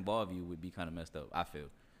not to involve you would be kind of messed up, I feel.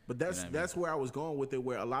 But that's where I was going with it,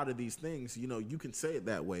 where a lot of these things, you know, you can say it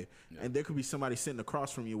that way. Yeah. And there could be somebody sitting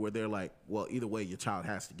across from you where they're like, well, either way, your child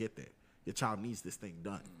has to get there. Your child needs this thing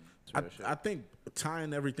done. I think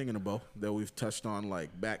tying everything in a bow that we've touched on,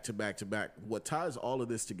 like back to back to back, what ties all of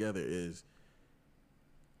this together is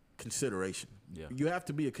consideration. Yeah. You have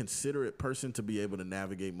to be a considerate person to be able to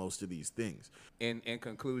navigate most of these things. In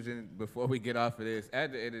conclusion, before we get off of this,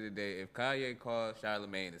 at the end of the day, if Kanye called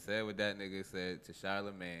Charlamagne and said what that nigga said to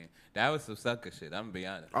Charlamagne, that was some sucker shit. I'm gonna be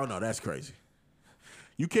honest. Oh no, that's crazy.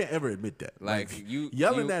 You can't ever admit that. Like you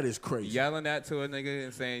yelling that is crazy. Yelling that to a nigga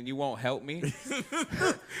and saying you won't help me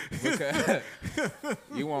because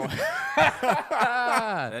you won't.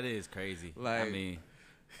 That is crazy. Like, I mean,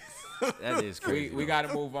 that is crazy. We got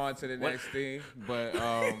to move on to the next thing, but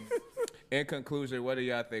In conclusion, what do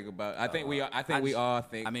y'all think about? I think we all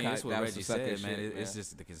think. I mean, it's what Reggie said, man. Shit, it's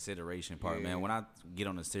just the consideration part, man. When I get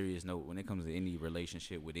on a serious note, when it comes to any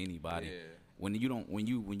relationship with anybody, when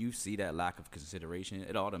you see that lack of consideration,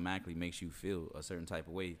 it automatically makes you feel a certain type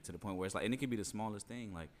of way to the point where it's like, and it could be the smallest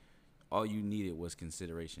thing, like all you needed was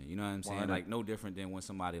consideration. You know what I'm saying? Like no different than when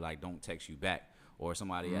somebody like don't text you back or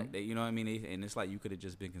somebody, you know what I mean? And it's like you could have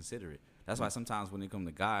just been considerate. That's why sometimes when it comes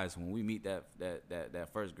to guys, when we meet that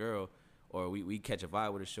first girl. Or we catch a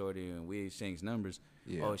vibe with a shorty and we exchange numbers.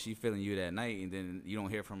 Yeah. Oh, she feeling you that night, and then you don't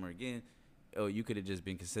hear from her again. Oh, you could have just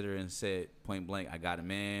been considerate and said point blank, I got a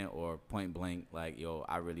man, or point blank, like, yo,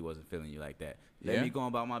 I really wasn't feeling you like that. Let me go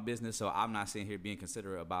about my business, so I'm not sitting here being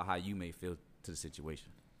considerate about how you may feel to the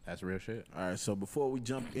situation. That's real shit. All right, so before we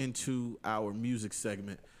jump into our music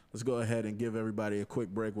segment, let's go ahead and give everybody a quick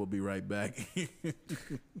break. We'll be right back. Just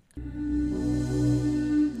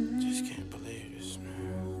can't believe this, man.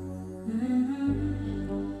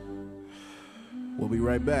 We'll be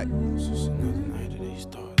right back. It's just another night of these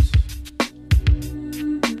thoughts.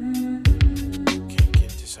 Can't get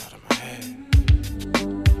this out of my head.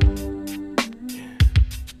 Yeah.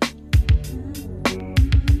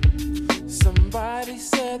 Somebody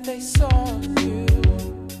said they saw you.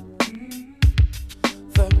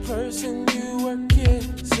 The person you were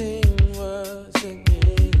kissing wasn't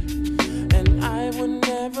me. And I would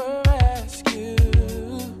never ask you.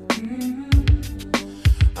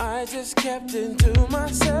 I just kept it to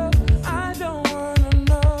myself. I don't wanna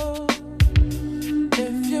know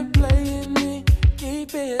if you're playing me.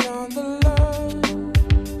 Keep it on the low,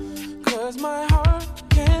 'cause my heart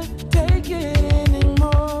can't take it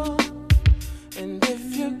anymore. And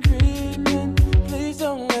if you're creeping, please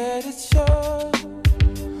don't let it show.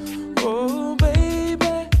 Oh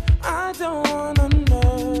baby, I don't wanna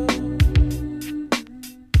know.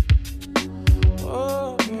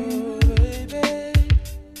 Oh baby,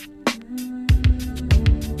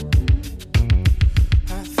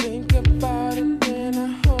 I think about it when I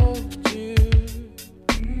hold you.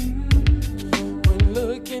 When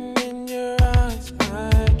looking in your eyes, I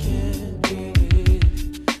can't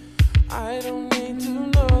believe. I don't need to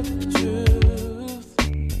know the truth.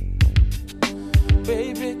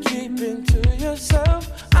 Baby, keep it to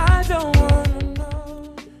yourself. I don't wanna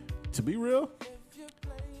know. To be real,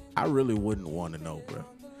 I really wouldn't want to know, bro.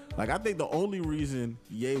 Like, I think the only reason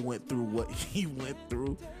Ye went through what he went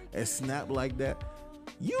through and snapped like that,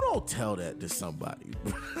 you don't tell that to somebody.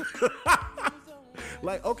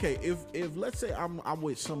 Like, okay, if let's say I'm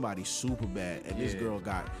with somebody super bad and this girl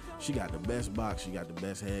got the best box, she got the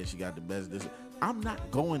best head, she got the best this, I'm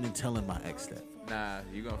not going and telling my ex that. Nah,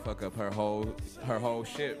 you gonna fuck up her whole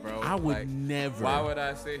shit, bro. I would never. Why would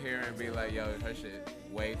I sit here and be like, yo, her shit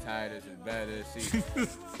way tighter, is better.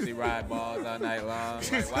 She ride balls all night long.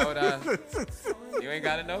 Like, why would I? You ain't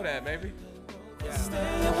gotta know that, baby.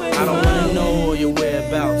 I don't wanna know all your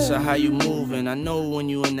whereabouts or how you moving. I know when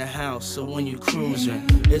you in the house or when you cruising.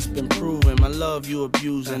 It's been proven, my love you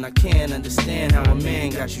abusing. I can't understand how a man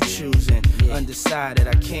got you choosing. Undecided,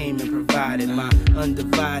 I came and provided. My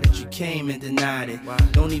undivided, you came and denied it.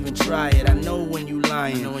 Don't even try it, I know when you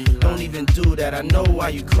lying. Don't even do that, I know why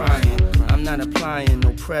you crying. I'm not applying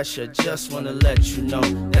no pressure, just wanna let you know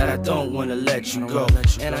that I don't wanna let you go.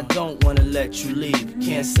 And I don't wanna let you leave.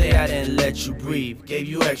 Can't say I didn't let you breathe. Gave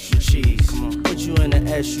you extra cheese. Put you in an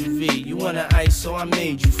SUV. You want an ice, so I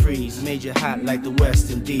made you freeze. Made you hot like the West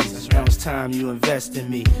Indies. Now it's time you invest in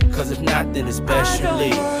me. 'Cause if not, then it's best you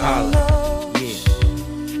leave. Holla.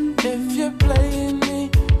 If you're playing me,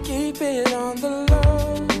 keep it on the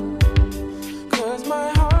low. 'Cause my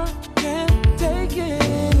heart can't take it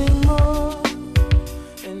anymore.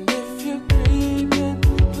 And if you're creeping,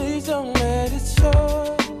 please don't let it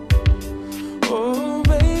show. Oh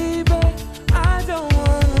baby, I don't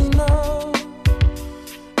wanna know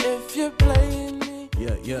if you're playing me.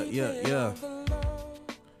 Yeah. Yeah,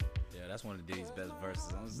 that's one of Diddy's best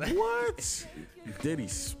verses. I'm saying. What?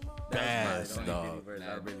 Diddy's spaz, dog.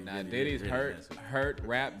 Nah, Diddy's hurt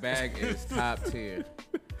rap bag is top tier.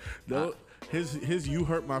 No, his "You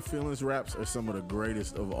Hurt My Feelings" raps are some of the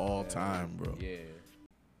greatest of all time, bro. Yeah.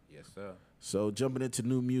 Yes, sir. So jumping into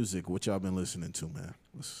new music, what y'all been listening to, man?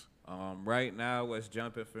 Right now, what's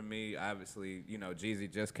jumping for me, obviously, you know,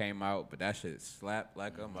 Jeezy just came out, but that shit slapped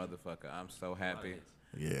like a motherfucker. I'm so happy.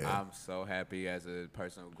 Yeah. I'm so happy as a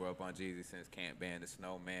person who grew up on Jeezy since Can't Ban the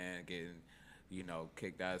Snowman, getting, you know,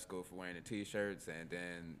 kicked out of school for wearing the T-shirts, and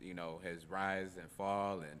then, you know, his rise and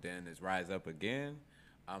fall, and then his rise up again,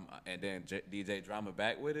 and then DJ Drama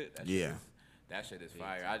back with it. That shit is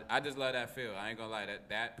fire. I just love that feel. I ain't gonna lie,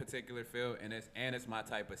 that particular feel, and it's my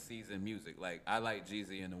type of season music. Like I like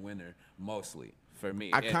Jeezy in the winter mostly for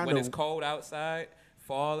me. When it's cold outside,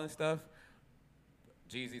 fall and stuff,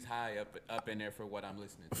 Jeezy's high up in there for what I'm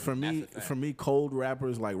listening to. For me, cold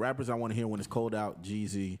rappers, like rappers I want to hear when it's cold out,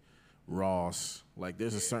 Jeezy, Ross. Like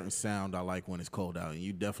there's a certain sound I like when it's cold out, and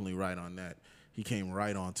you definitely right on that. He came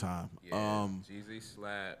right on time. Yeah, Jeezy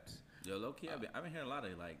slapped. Yo, low key, I've been hearing a lot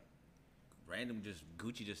of like random just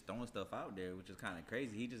Gucci just throwing stuff out there, which is kind of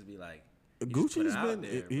crazy. He just be like,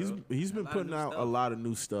 he's been putting out a lot of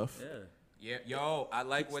new stuff. Yeah, yo, I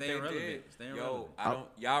like what they did. Yo,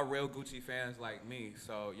 y'all real Gucci fans like me,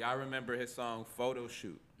 so y'all remember his song "Photo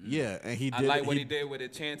Shoot." Yeah, and he did. I like what he did with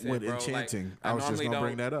Enchanting. With bro. Enchanting, like, I was just gonna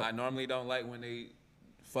bring that up. I normally don't like when they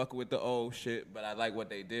fuck with the old shit, but I like what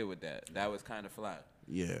they did with that. That was kind of fly.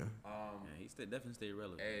 Yeah. He definitely stayed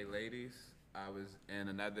relevant. Hey, ladies, I was in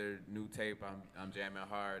another new tape. I'm jamming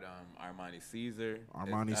hard. Armani Caesar.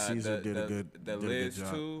 Armani Caesar did a good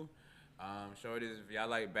job. too. Shorty's, if y'all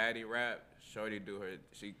like baddie rap, Shorty do her.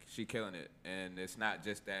 She killing it, and it's not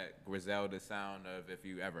just that Griselda sound of if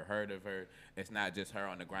you ever heard of her. It's not just her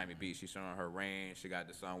on the grimy beat. She's showing her range. She got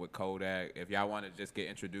the song with Kodak. If y'all want to just get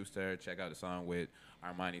introduced to her, check out the song with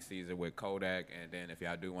Armani Caesar with Kodak, and then if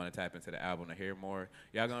y'all do want to tap into the album to hear more,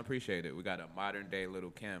 y'all gonna appreciate it. We got a modern day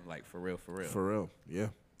Little Kim, like for real. For real, yeah.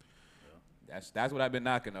 That's what I've been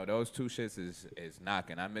knocking though. Those two shits is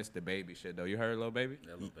knocking. I missed the Baby shit though. You heard Lil Baby?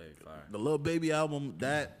 That Lil Baby fire. The Lil Baby album,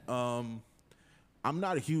 that I'm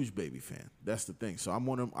not a huge Baby fan. That's the thing. So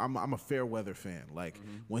I'm a fair weather fan. Like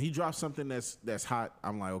when he drops something that's hot,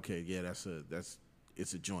 I'm like, okay, yeah, it's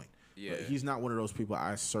a joint. Yeah. But he's not one of those people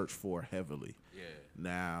I search for heavily. Yeah.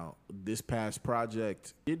 Now, this past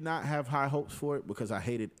project did not have high hopes for it because I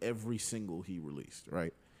hated every single he released,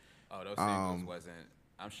 right? Oh, those singles wasn't.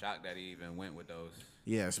 I'm shocked that he even went with those.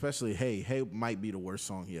 Yeah, especially Hey might be the worst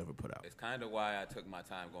song he ever put out. It's kind of why I took my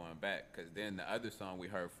time going back, because then the other song we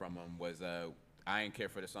heard from him was I Ain't Care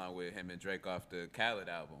for the song with him and Drake off the Khaled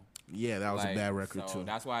album. Yeah, that was a bad record too.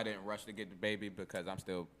 That's why I didn't rush to get the Baby, because I'm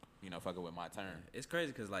still, fucking with my turn. It's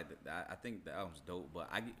crazy because like I think the album's dope, but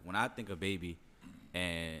when I think of Baby,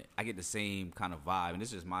 and I get the same kind of vibe, and this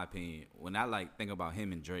is just my opinion. When I like think about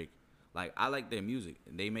him and Drake, like I like their music.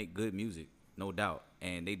 They make good music, no doubt,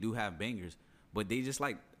 and they do have bangers. But they just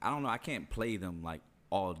like, I don't know, I can't play them like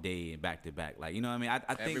all day and back to back. Like, you know what I mean?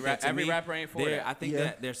 I think every rapper ain't for that. I think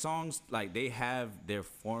that their songs, like they have their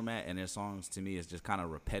format, and their songs to me is just kind of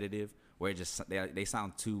repetitive, where it just they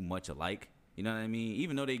sound too much alike. You know what I mean?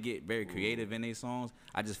 Even though they get very creative in their songs,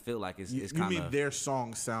 I just feel like it's kind of. You mean their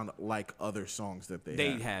songs sound like other songs that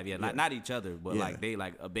they have? Yeah, like not each other, but like they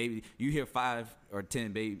like a Baby. You hear 5 or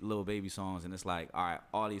 10 Lil Baby songs, and it's like, all right,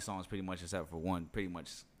 all these songs pretty much except for one, pretty much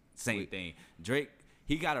same thing. Drake,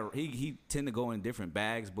 he tend to go in different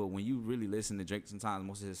bags, but when you really listen to Drake, sometimes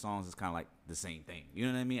most of his songs is kind of like the same thing. You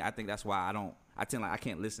know what I mean? I think that's why I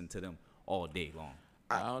can't listen to them all day long.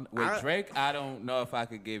 Drake, I don't know if I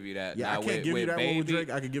could give you that. Yeah, now, I can't give you that one with Drake.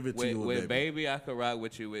 I could give it to you with Baby. I could rock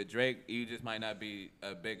with you. With Drake, you just might not be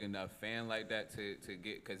a big enough fan like that to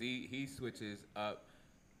get, because he switches up.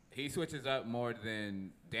 He switches up more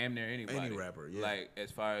than damn near anybody. Any rapper, yeah. Like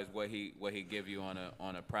as far as what he give you on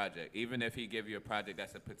a project. Even if he give you a project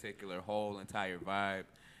that's a particular whole entire vibe,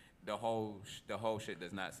 the whole shit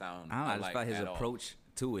does not sound. I just feel like his at approach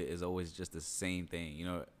to it is always just the same thing. You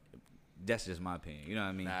know. That's just my opinion. You know what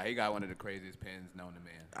I mean? Nah, he got one of the craziest pens known to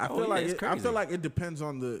man. I feel like it depends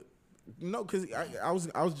on the. No, because I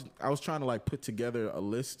was trying to like put together a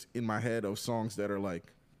list in my head of songs that are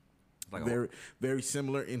like very very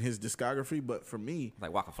similar in his discography, but for me,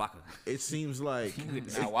 like Waka Flocka, it seems like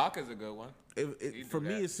now Waka's a good one. For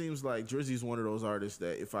me, it seems like Drizzy's one of those artists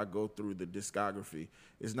that if I go through the discography,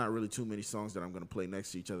 it's not really too many songs that I'm going to play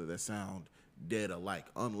next to each other that sound dead alike,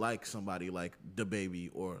 unlike somebody like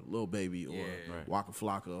DaBaby or Lil Baby or Waka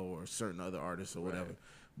Flocka or certain other artists or whatever.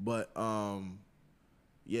 But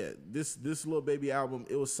this Lil Baby album,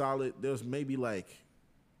 it was solid. There was maybe like,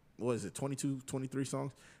 what is it, 22, 23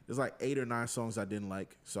 songs? There's like 8 or 9 songs I didn't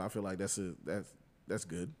like, so I feel like that's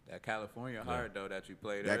good. That California Hard though that you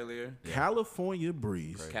played earlier. California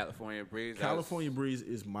Breeze. California Breeze. California Breeze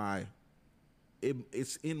is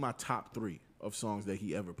it's in my top 3 of songs that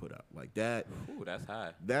he ever put out. Like that. Ooh, that's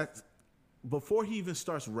high. That's before he even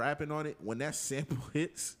starts rapping on it. When that sample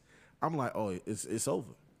hits, I'm like, oh, it's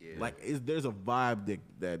over. Yeah. Like there's a vibe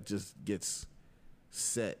that just gets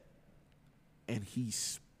set, and he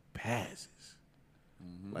spazzes.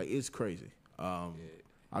 Mm-hmm. Like it's crazy. I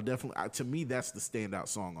definitely, to me, that's the standout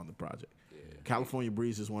song on the project. Yeah. California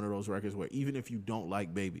Breeze is one of those records where even if you don't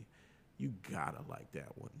like Baby, you gotta like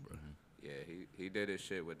that one, bro. Yeah, he did his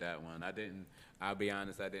shit with that one. I'll be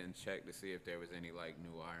honest, I didn't check to see if there was any like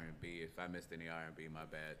new R&B. If I missed any R&B, my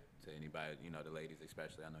bad to anybody, the ladies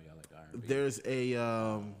especially. I know y'all like the R&B.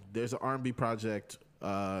 There's an R&B project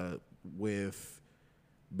with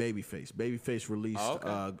Babyface. Babyface released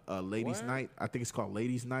Ladies Night. I think it's called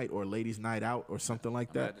Ladies Night or Ladies Night Out or something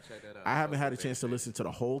like that. Have to check that out. I haven't had a chance to listen to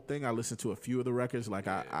the whole thing. I listened to a few of the records. Like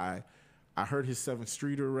I heard his 7th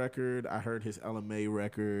Streeter record. I heard his LMA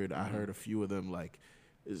record. I heard a few of them. Like,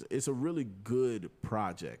 it's a really good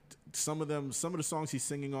project. Some of the songs he's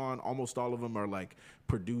singing on, almost all of them are like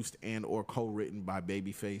produced and or co-written by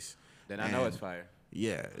Babyface. Then I know it's fire.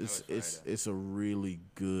 Yeah, it's a really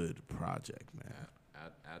good project, man.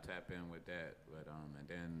 I'll tap in with that, but and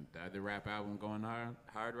then the other rap album going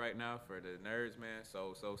hard right now for the nerds, man.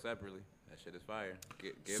 So Separately, that shit is fire.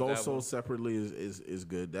 So Separately is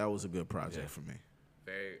good. That was a good project for me.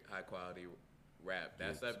 Very high quality rap.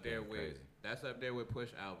 That's up there with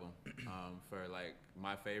Push album, for like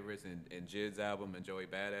my favorites and Jid's album and Joey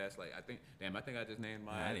Badass. Like I think I just named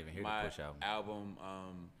I didn't even hear the Push album.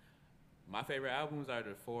 My favorite albums are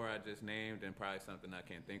the 4 I just named, and probably something I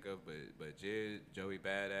can't think of. But Jid, Joey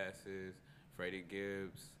Badasses, Freddie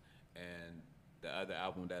Gibbs, and the other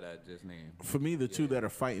album that I just named. For me, the two that are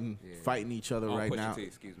fighting each other right now.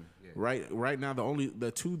 Excuse me. Yeah. Right now,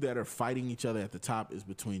 the two that are fighting each other at the top is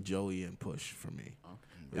between Joey and Push for me.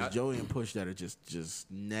 Okay. It's Joey and Push that are just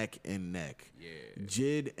neck and neck. Yeah.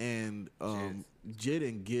 Jid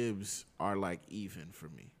and Gibbs are like even for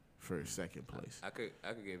me. For second place. I could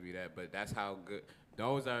give you that, but that's how good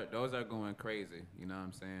those are going crazy. You know what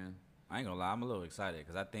I'm saying? I ain't gonna lie, I'm a little excited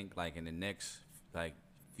because I think like in the next like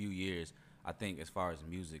few years, I think as far as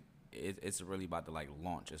music, it's really about to like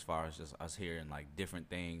launch as far as just us hearing like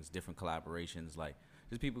different things, different collaborations, like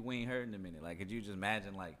just people we ain't heard in a minute. Like, could you just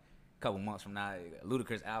imagine like a couple months from now,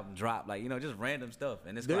 Ludacris album drop, like just random stuff,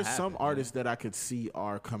 and there's some artists that I could see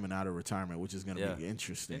are coming out of retirement, which is gonna be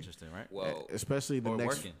interesting. Interesting, right? Well, especially the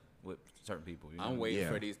next. Working with certain people. I'm waiting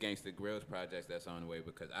for these Gangsta Grills projects that's on the way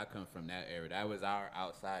because I come from that era. That was our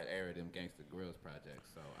outside era, them Gangsta Grills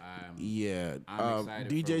projects. So I'm excited.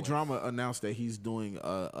 DJ Drama announced that he's doing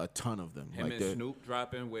a ton of them. Him and Snoop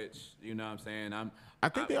dropping, which you know what I'm saying. I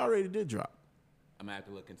think they already did drop. I'm gonna have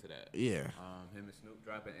to look into that. Yeah. Him and Snoop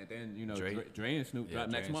dropping, and then Dre and Snoop drop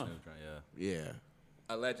next month. Yeah.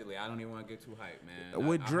 Allegedly, I don't even want to get too hyped, man.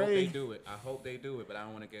 With Dre, I hope they do it. I hope they do it, but I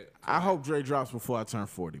don't want to get. I hope Dre drops before I turn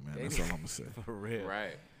 40, man. That's all I'm gonna say. For real,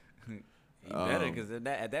 right? He better because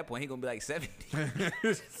at that point he gonna be like 70.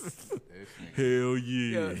 Hell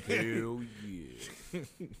yeah! Hell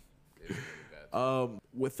yeah!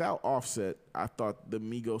 Without Offset, I thought the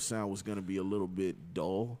Migos sound was gonna be a little bit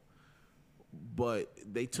dull, but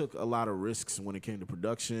they took a lot of risks when it came to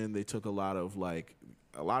production. They took a lot of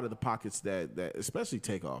the pockets that especially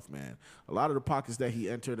Takeoff, man. A lot of the pockets that he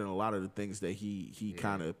entered and a lot of the things that he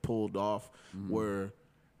kind of pulled off were,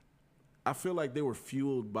 I feel like they were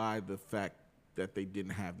fueled by the fact that they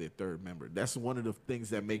didn't have their third member. That's one of the things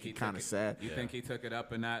that make it kind of sad. You think he took it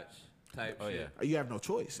up a notch type shit? Yeah. You have no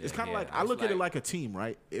choice. It's kind of like, I look at it like a team,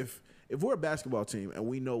 right? If we're a basketball team and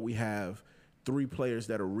we know we have 3 players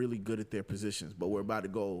that are really good at their positions, but we're about to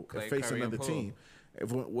go face another team.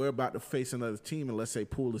 If we're about to face another team and let's say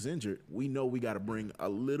Poole is injured, we know we got to bring a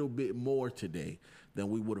little bit more today than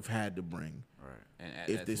we would have had to bring. Right. And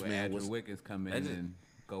if this man was Wiggins come in and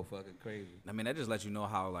go fucking crazy. I mean, that just lets you know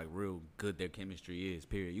how like real good their chemistry is.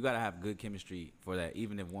 Period. You got to have good chemistry for that,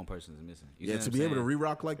 even if one person is missing. You to be able to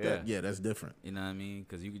re-rock like that, that's different. You know what I mean?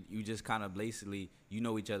 Because you just kind of basically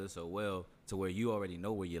know each other so well to where you already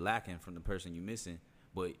know where you're lacking from the person you're missing.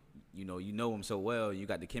 But you know them so well, you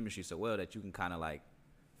got the chemistry so well that you can kind of like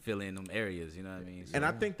fill in them areas, you know what I mean? So, and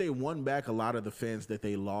I think they won back a lot of the fans that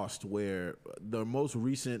they lost. Where the most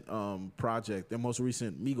recent their most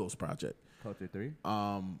recent Migos project, Culture 3.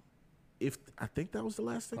 If I think that was the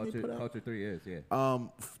last thing they put out. Culture 3 is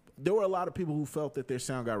there were a lot of people who felt that their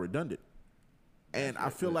sound got redundant. And I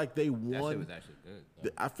feel like they won. That shit was actually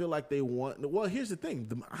good. I feel like they won. Well, here's the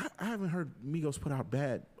thing. I haven't heard Migos put out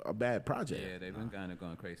a bad project. Yeah, they've been kind of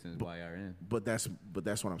going crazy since YRN. But that's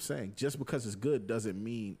what I'm saying. Just because it's good doesn't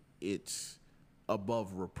mean it's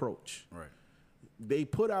above reproach. Right. They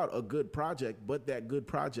put out a good project, but that good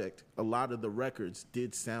project, a lot of the records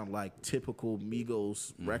did sound like typical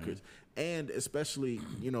Migos records. And especially,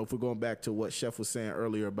 if we're going back to what Chef was saying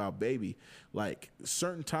earlier about Baby, like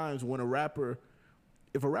certain times when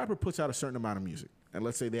if a rapper puts out a certain amount of music, and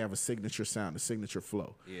let's say they have a signature sound, a signature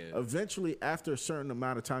flow. Yeah. Eventually, after a certain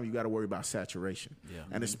amount of time, you got to worry about saturation. Yeah.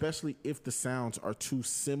 And especially if the sounds are too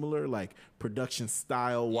similar, like production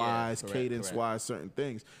style-wise, correct, cadence-wise, certain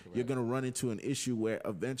things, you're going to run into an issue where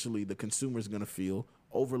eventually the consumer is going to feel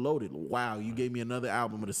overloaded. Wow, you gave me another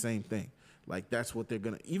album of the same thing. Like, that's what they're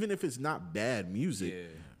going to, even if it's not bad music,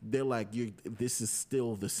 they're like, this is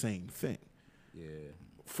still the same thing. Yeah.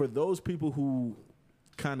 For those people who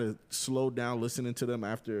kind of slowed down listening to them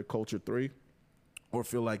after Culture 3 or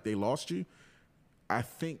feel like they lost you, I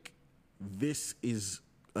think this is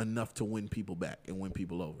enough to win people back and win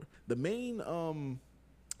people over. The main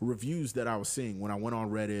reviews that I was seeing when I went on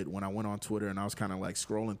Reddit, when I went on Twitter, and I was kind of like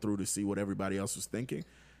scrolling through to see what everybody else was thinking,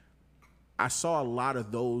 I saw a lot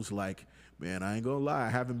of those like, man, I ain't gonna lie, I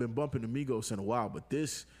haven't been bumping the Migos in a while, but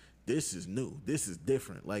this is new. This is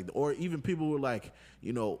different. Like, or even people were like,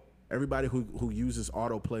 you know, everybody who uses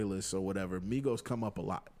auto playlists or whatever, Migos come up a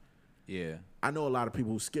lot. Yeah. I know a lot of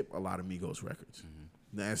people who skip a lot of Migos records.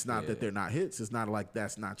 Now, it's not that they're not hits. It's not like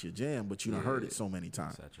that's not your jam, but you done heard it so many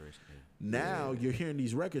times. Saturation. Now you're hearing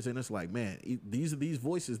these records, and it's like, man, these are these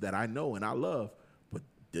voices that I know and I love, but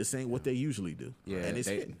this ain't what they usually do. Yeah, and it's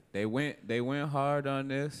hitting. They went hard on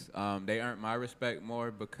this. They earned my respect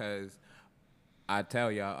more because I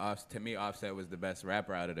tell y'all, to me, Offset was the best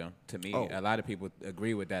rapper out of them. To me, a lot of people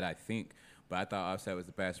agree with that, I think. But I thought Offset was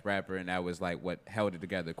the best rapper, and that was like what held it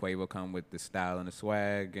together. Quavo come with the style and the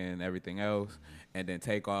swag and everything else, and then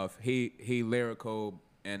Takeoff. He lyrical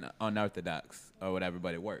and unorthodox or whatever,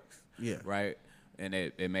 but it works. Yeah. Right? And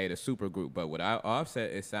it made a super group. But without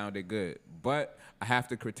Offset, it sounded good. But I have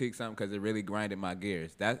to critique something because it really grinded my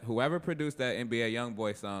gears. That whoever produced that NBA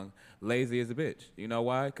YoungBoy song, lazy as a bitch. You know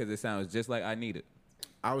why? Because it sounds just like I Need It.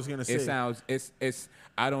 I was gonna say it sounds. It's.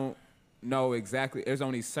 I don't know exactly. There's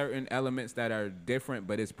only certain elements that are different,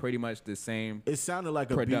 but it's pretty much the same. It sounded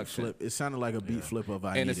like a production. beat flip. It sounded like a beat flip of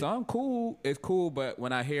I Need It. And the song cool. It's cool, but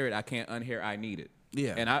when I hear it, I can't unhear I Need It.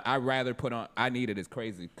 Yeah. And I rather put on I Need It is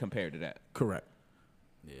crazy compared to that. Correct.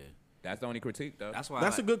 Yeah. That's the only critique, though. That's why.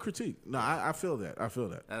 That's a good critique. No, I feel that. I feel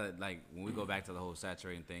that. Like when we go back to the whole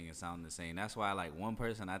saturating thing and sounding the same. That's why like one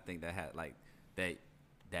person I think that had like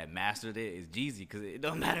that mastered it is Jeezy, because it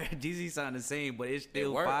don't matter if Jeezy sound the same, but it's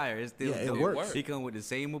still fire. It's still it dope. works. He come with the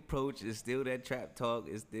same approach. It's still that trap talk.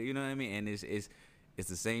 It's still, you know what I mean? And it's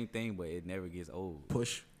the same thing, but it never gets old.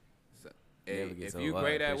 Push. If you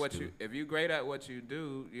great at what you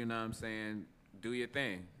do, you know what I'm saying, do your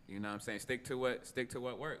thing. You know what I'm saying? Stick to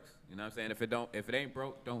what works. You know what I'm saying? If it ain't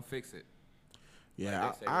broke, don't fix it. Yeah,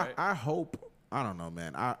 like they say, right? I hope, I don't know,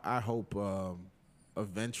 man. I hope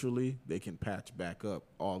eventually they can patch back up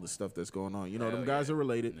all the stuff that's going on. You know, them guys are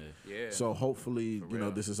related. Yeah. So hopefully, you know,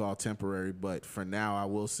 this is all temporary. But for now, I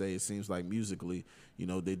will say it seems like musically, you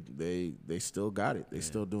know, they still got it. They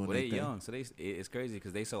still doing their they thing. young, so it's crazy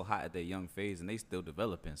because they so hot at their young phase and they still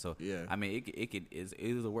developing. So yeah, I mean,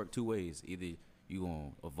 it'll work two ways. Either you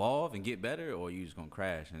gonna evolve and get better, or you just gonna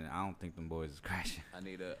crash. And I don't think them boys is crashing. I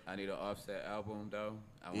need an Offset album though.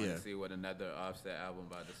 I want to see what another Offset album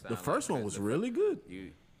about to sound. The first one was really good.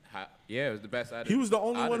 Yeah, it was the best. He was the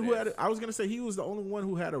only one who had. I was gonna say he was the only one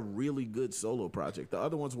who had a really good solo project. The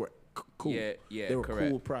other ones were cool. Yeah, they were correct.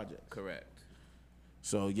 cool projects. Correct.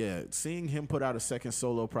 So yeah, seeing him put out a second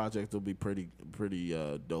solo project will be pretty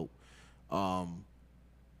dope.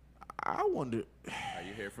 I wonder. Are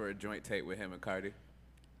you here for a joint tape with him and Cardi?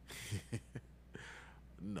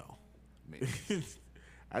 No.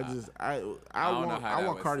 I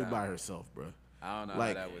want Cardi by herself, bro. I don't know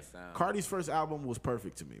like, how that would sound. Cardi's first album was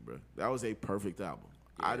perfect to me, bro. That was a perfect album.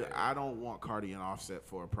 Yeah. I don't want Cardi and Offset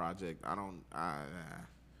for a project.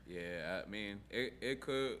 Yeah, I mean, it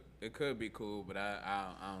could be cool, but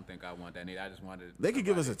I don't think I want that neither. I just wanted. They could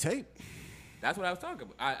give us a tape. That's what I was talking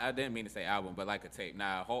about. I didn't mean to say album, but like a tape.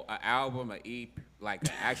 Nah, an album, an EP, like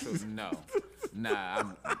an actual no. Nah,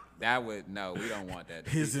 we don't want that.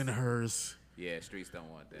 His and hers. Yeah, streets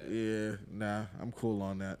don't want that. Yeah, nah, I'm cool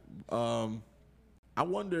on that. I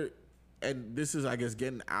wonder, and this is, I guess,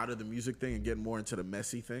 getting out of the music thing and getting more into the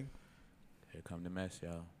messy thing. Here come the mess,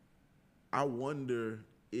 y'all. I wonder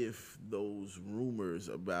if those rumors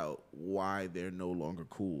about why they're no longer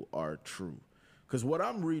cool are true. Because what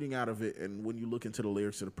I'm reading out of it, and when you look into the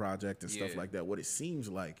lyrics of the project and stuff like that, what it seems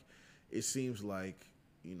like,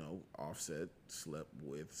 you know, Offset slept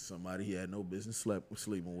with somebody he had no business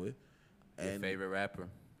sleeping with. Your favorite rapper.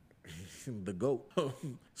 The GOAT,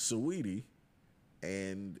 Saweetie,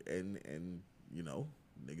 and you know,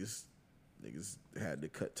 niggas had to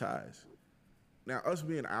cut ties. Now, us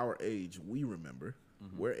being our age, we remember.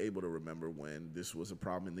 Mm-hmm. We're able to remember when this was a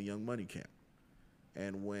problem in the Young Money camp.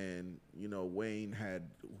 And when, you know, Wayne had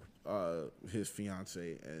his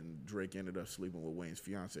fiance and Drake ended up sleeping with Wayne's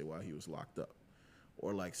fiance while he was locked up,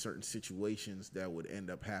 or like certain situations that would end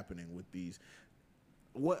up happening with these.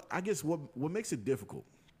 What makes it difficult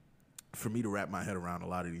for me to wrap my head around a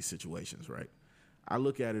lot of these situations, right? I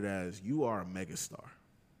look at it as you are a megastar.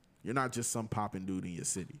 You're not just some popping dude in your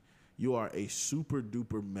city. You are a super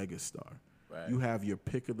duper megastar. Right. You have your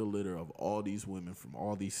pick of the litter of all these women from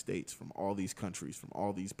all these states, from all these countries, from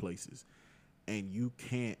all these places. And you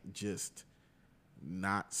can't just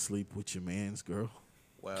not sleep with your man's girl.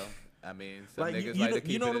 Well, I mean, some like, niggas you like know, to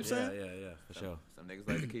keep you know it what in, I'm saying? Yeah, for sure. Some niggas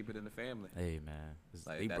like to keep it in the family. Hey, man.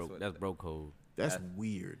 Like, That's bro code. That's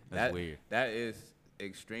weird. That's weird. That is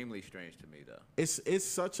extremely strange to me, though. It's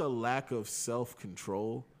such a lack of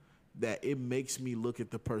self-control that it makes me look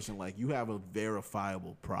at the person like you have a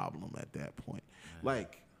verifiable problem at that point.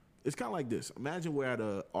 Like, it's kind of like this. Imagine we're at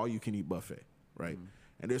a all-you-can-eat buffet, right? Mm-hmm.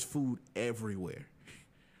 And there's food everywhere.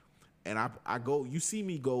 And I go, you see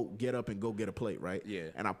me go get up and go get a plate, right? Yeah.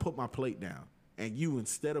 And I put my plate down. And you,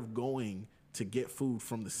 instead of going to get food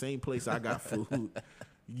from the same place I got food,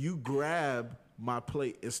 you grab my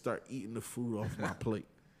plate and start eating the food off my plate.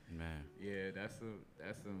 Man. Yeah, that's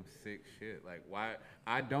some sick shit. Like, why?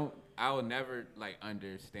 I will never, like,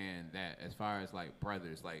 understand that as far as, like,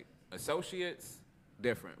 brothers. Like, associates,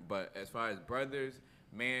 different. But as far as brothers,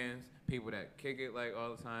 mans, people that kick it, like,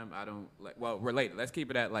 all the time, I don't, like, well, related. Let's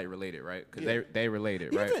keep it at, like, related, right? Because they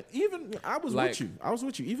related, right? Even, I was with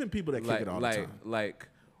you. Even people that kick it all the time. Like,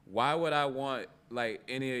 why would I want, like,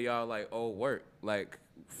 any of y'all, like, old work? Like,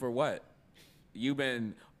 for what? You've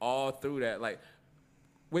been all through that, like,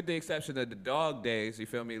 with the exception of the dog days, you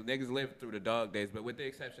feel me? Niggas lived through the dog days, but with the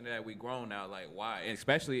exception of that, we grown now. Like, why? And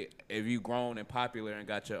especially if you grown and popular and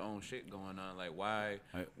got your own shit going on, like, why?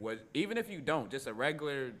 Even if you don't, just a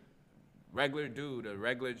regular dude, a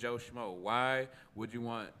regular Joe Schmo, why would you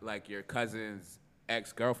want, like, your cousin's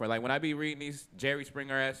ex-girlfriend? Like, when I be reading these Jerry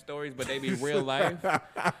Springer ass stories, but they be real life,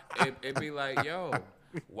 it be like, yo,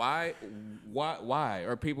 why?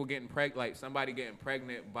 Or people getting pregnant, like somebody getting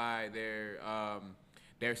pregnant by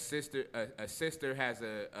their sister, a sister has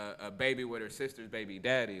a baby with her sister's baby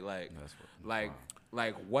daddy. Like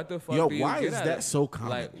what the fuck? Yo, do you why get is out that of so common?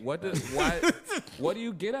 Like, what do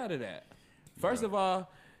you get out of that? First of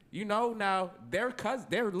all, you know, now they're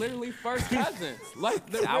literally first cousins.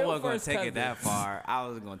 Like, I wasn't gonna take it that far. I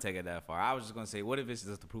wasn't gonna take it that far. I was just gonna say, what if it's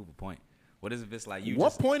just to prove a point? What if it's like you?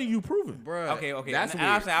 What point are you proving, bro? Okay. That's and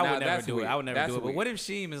I'm saying I would never do weird. it. I would never do it. But Weird. what if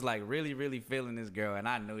Sheem is like really, really feeling this girl, and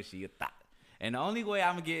I know she a thought. And the only way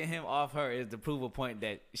I'm getting him off her is to prove a point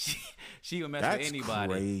that she will mess with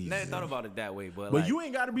anybody. Crazy. Never thought about it that way, but like, you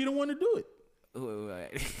ain't got to be the one to do it.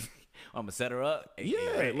 I'm gonna set her up.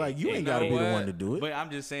 Yeah, like you ain't got to be the one to do it. But I'm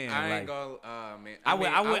just saying, I ain't like, gonna. Man,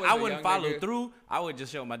 I wouldn't follow through. I would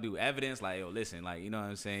just show my dude evidence, like, yo, listen, like, you know what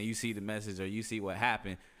I'm saying. You see the message or you see what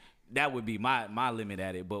happened. That would be my limit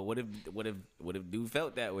at it. But what if dude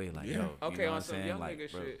felt that way? Like, yo, okay, you know on some young nigga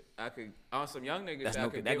shit, I could on some young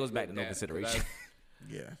niggas. That goes back to no consideration.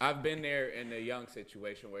 Yeah, I've been there in the young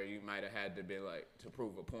situation where you might have had to be like to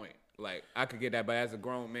prove a point. Like, I could get that, but as a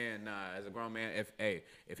grown man, nah. As a grown man,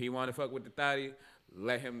 if he want to fuck with the thotty,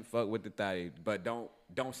 let him fuck with the thotty, but don't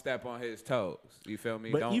step on his toes. You feel me?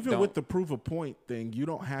 But even with the prove a point thing, you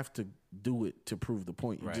don't have to do it to prove the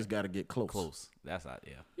point. You just got to get close. That's not.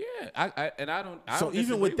 Yeah. Yeah. I don't. So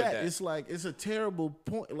even with that, it's like it's a terrible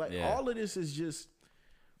point. Like all of this is just.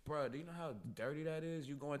 Bro, do you know how dirty that is?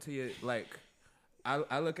 You going to your like.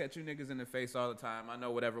 I look at you niggas in the face all the time. I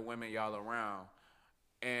know whatever women y'all around,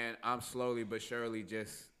 and I'm slowly but surely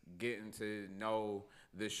just getting to know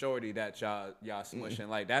the shorty that y'all smushing.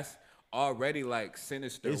 Like, that's already like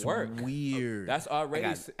sinister it's work. Weird. That's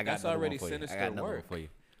already that's already sinister work. I got another one for you.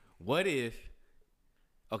 What if?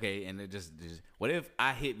 Okay, and it just what if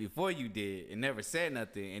I hit before you did and never said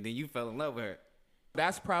nothing, and then you fell in love with her?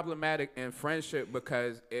 That's problematic in friendship,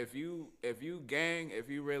 because if you gang, if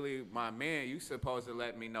you really my man, you supposed to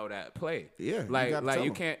let me know that play. Yeah, like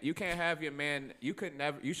you can't have your man. You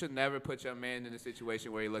should never put your man in a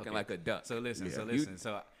situation where you're looking like a duck. So listen.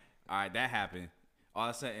 So all right, that happened. All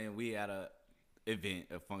of a sudden, we at a event,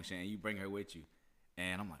 a function, and you bring her with you,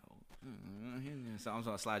 and I'm like, so I'm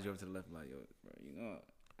gonna slide you over to the left, like, yo, bro, you know.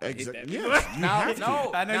 Exactly.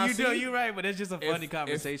 No, I know you do. You're right, but it's just a funny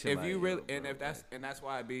conversation. If you really, and that's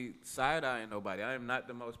why I be side eyeing nobody. I am not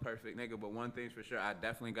the most perfect nigga, but one thing's for sure, I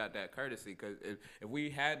definitely got that courtesy. Because if we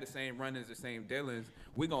had the same run-ins, the same dealings,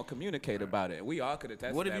 we gonna communicate about it. And we all could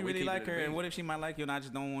attest. What to if that. you really like her, and what if she might like you, and I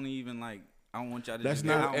just don't want to even like. I don't want y'all to. That's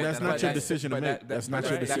not your decision to make. That's not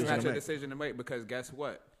your decision to make. That's not your decision to make, because guess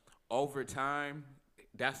what? Over time,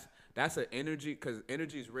 that's an energy, because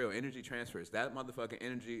energy is real. Energy transfers. That motherfucking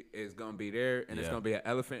energy is gonna be there, and it's gonna be an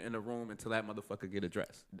elephant in the room until that motherfucker get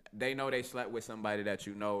addressed. They know they slept with somebody that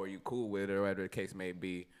you know or you cool with or whatever the case may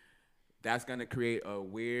be. That's gonna create a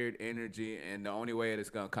weird energy, and the only way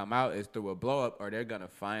it's gonna come out is through a blow up, or they're gonna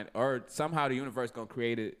find, or somehow the universe gonna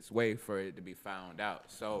create its way for it to be found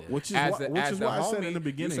out. So, which is as why the I said homie, in the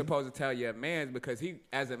beginning, you're supposed to tell your man, because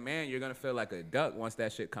as a man, you're gonna feel like a duck once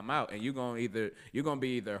that shit come out, and you're gonna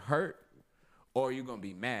be either hurt or you're gonna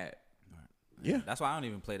be mad. Yeah, that's why I don't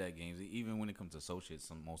even play that game. Even when it comes to associates,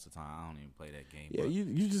 most of the time I don't even play that game. Yeah,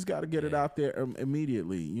 you just got to get it out there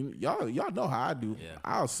immediately. Y'all know how I do. Yeah.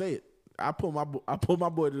 I'll say it. I pull my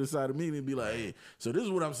boy to the side of me and be like, "Hey, so this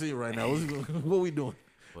is what I'm seeing right now. What we doing?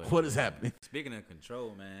 What is happening?" Speaking of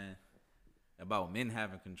control, man, about men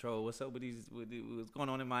having control. What's up with what's going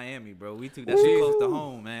on in Miami, bro? We took that shit close to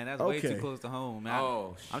home, man. That's way too close to home,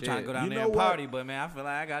 man. I'm trying to go down there and party, but man, I feel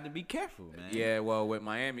like I got to be careful, man. Yeah, well, with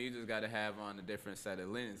Miami, you just got to have on a different set of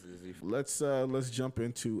lenses. Let's jump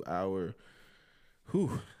into our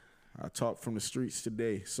I talked from the streets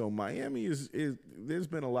today. So Miami is there's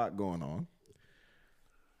been a lot going on.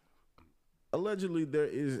 Allegedly, there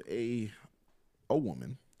is a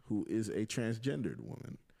woman who is a transgendered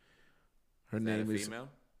woman. Her name is female?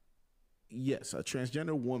 Yes, a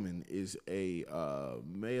transgender woman is a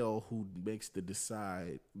male who makes the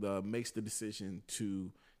decision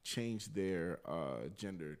to change their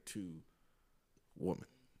gender to woman.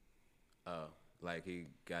 Oh, like he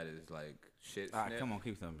got his shit. All right, come on,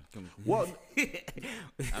 keep something. Well,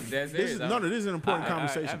 I'm dead serious. This is an important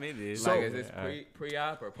conversation. I mean, it is. So, is this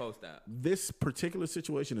pre-op or post-op? This particular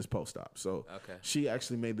situation is post-op. So okay. She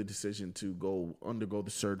actually made the decision to undergo the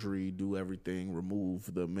surgery, do everything,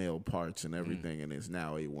 remove the male parts and everything, and is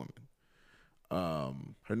now a woman.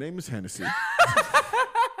 Her name is Hennessy.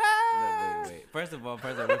 Wait. First of all,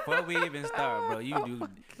 before we even start, bro, you do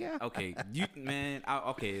okay.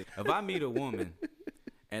 Okay. If I meet a woman,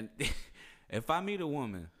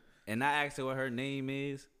 and I ask her what her name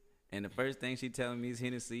is, and the first thing she telling me is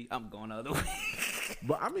Hennessy, I'm going the other way.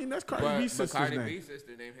 But I mean, that's Cardi B's sister's Cardi name. B's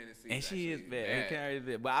sister named Hennessy, and she is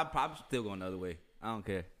bad. But I'm probably still going the other way. I don't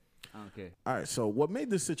care. All right. So what made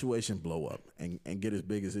this situation blow up and get as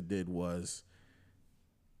big as it did was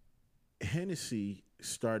Hennessy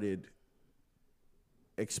started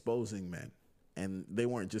exposing men, and they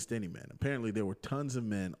weren't just any men. Apparently, there were tons of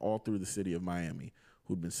men all through the city of Miami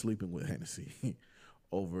who'd been sleeping with Hennessy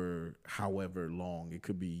over however long. It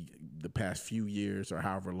could be the past few years or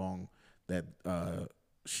however long that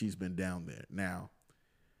she's been down there. Now,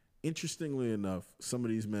 interestingly enough, some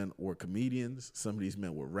of these men were comedians, some of these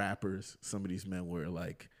men were rappers, some of these men were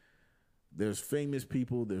there's famous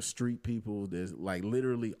people, there's street people, there's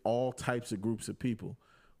literally all types of groups of people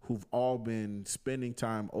who've all been spending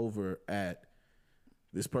time over at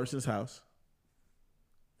this person's house,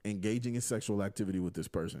 engaging in sexual activity with this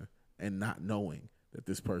person, and not knowing that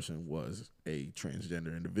this person was a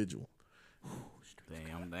transgender individual.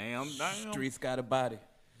 Damn. Streets got a body.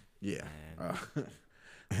 Yeah.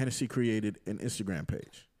 Hennessy created an Instagram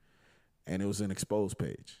page, and it was an exposed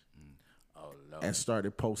page. Oh, Lord. And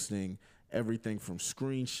started posting everything from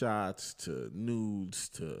screenshots to nudes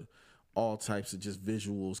to all types of just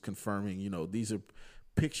visuals confirming, these are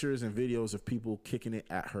pictures and videos of people kicking it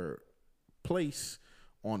at her place,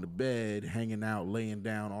 on the bed, hanging out, laying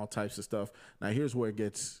down, all types of stuff. Now, here's where it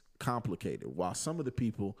gets complicated. While some of the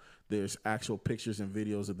people, there's actual pictures and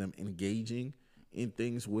videos of them engaging in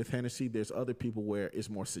things with Hennessy, there's other people where it's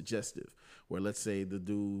more suggestive, where let's say the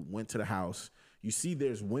dude went to the house, you see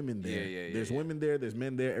there's women there. There's women there, there's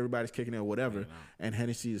men there, everybody's kicking it or whatever, and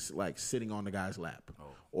Hennessy is sitting on the guy's lap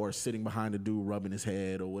or sitting behind the dude rubbing his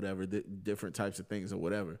head or whatever, different types of things or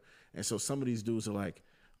whatever. And so some of these dudes are like,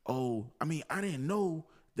 oh, I mean, I didn't know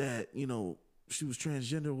that, she was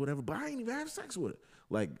transgender or whatever, but I ain't even have sex with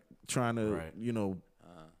her. Trying to,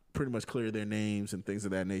 pretty much clear their names and things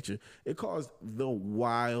of that nature. It caused the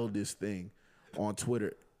wildest thing on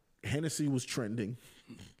Twitter. Hennessy was trending.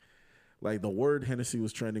 The word Hennessy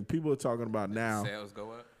was trending. People are talking about now. Sales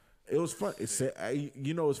go up. It was fun. It's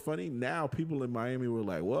funny. Now people in Miami were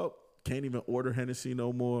like, well, can't even order Hennessy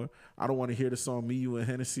no more. I don't want to hear the song Me, You, and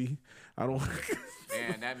Hennessy. I don't want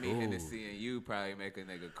Man, that Me, Hennessy, and You probably make a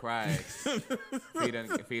nigga cry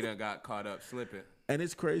if he done got caught up slipping. And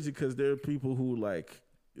it's crazy because there are people who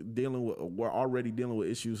we're already dealing with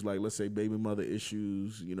issues let's say baby mother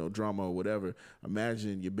issues, drama or whatever.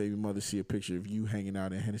 Imagine your baby mother see a picture of you hanging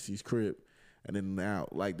out in Hennessy's crib And then now,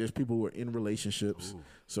 like, there's people who are in relationships. Ooh.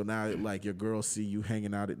 So now, like, your girls see you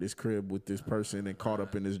hanging out at this crib with this person and caught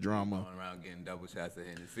up in this drama. Going around getting double shots of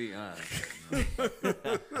Hennessy, huh?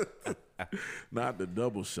 Not the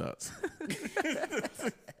double shots.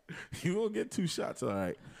 You gonna get 2 shots, all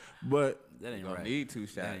right. But that ain't right. right. Need 2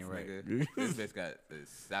 shots, that ain't right. Nigga. This bitch got to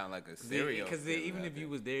sound like a serial. Because even if you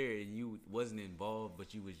was there and you wasn't involved,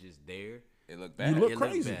 but you was just there, it looked bad. You look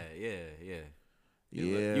crazy. Looked bad. Yeah.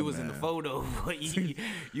 You was in the photo, but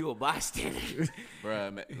you a bystander.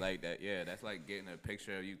 Bruh, like that, yeah, that's like getting a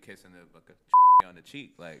picture of you kissing a on the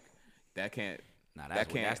cheek. Like, that can't. Nah,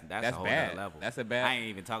 that's a whole bad. Other level. That's a bad. I ain't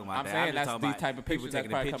even talking about I'm that. Saying I'm that's talking these about type of people pictures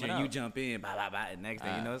taking a picture and you jump in, blah, blah, blah, and next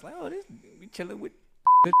thing you know, it's like, oh, this we chilling with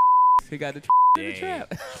he got the in the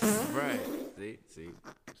trap. Right. See.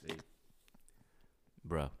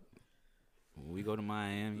 Bro, when we go to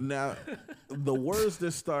Miami. Now, the words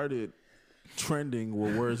that started trending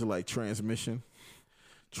were words like transmission,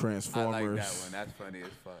 transformers. I like that one. That's funny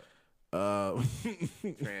as fuck.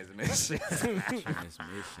 Transmission.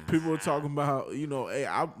 People were talking about, you know, hey,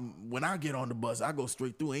 when I get on the bus, I go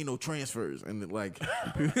straight through. Ain't no transfers, and like,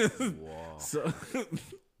 wow. So,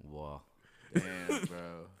 wow. Damn,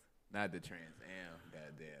 bro, not the Trans Am.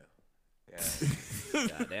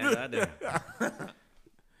 Goddamn.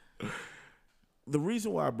 The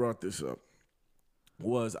reason why I brought this up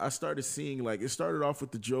was I started seeing, like, it started off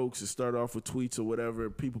with the jokes, it started off with tweets or whatever,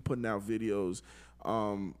 people putting out videos.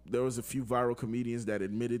 There was a few viral comedians that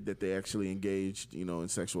admitted that they actually engaged, you know, in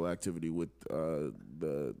sexual activity with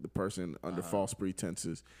the person under false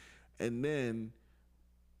pretenses. And then,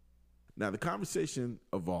 now the conversation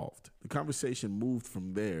evolved. The conversation moved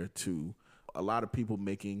from there to a lot of people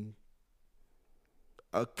making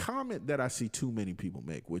a comment that I see too many people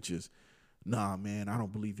make, which is, nah, man, I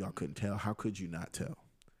don't believe y'all couldn't tell. How could you not tell?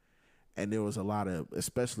 And there was a lot of,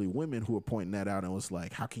 especially women, who were pointing that out and was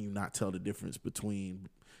like, how can you not tell the difference between,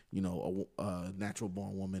 you know, a natural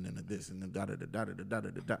born woman and a this and the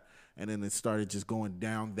da-da-da-da-da-da-da-da-da. And then it started just going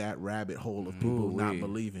down that rabbit hole of people not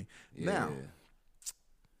believing. Yeah. Now,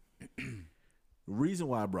 reason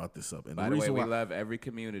why I brought this up, and by the way, we love every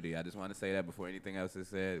community. I just want to say that before anything else is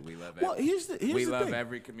said. We love. Well, here's the thing.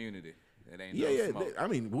 Every community. It ain't smoke. I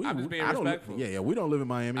mean, I'm just being respectful. We don't live in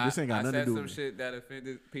Miami. This ain't got nothing to do with I said some shit that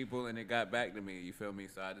offended people, and it got back to me. You feel me?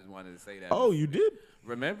 So I just wanted to say that. Oh, you did?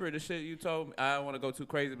 Remember the shit you told me? I don't want to go too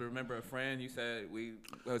crazy, but remember a friend? You said we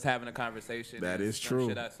was having a conversation. That is some true.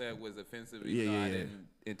 Shit I said was offensive. I didn't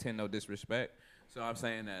intend no disrespect. So I'm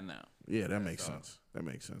saying that now. Yeah, that makes sense. That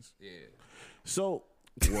makes sense. Yeah. So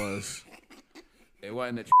was it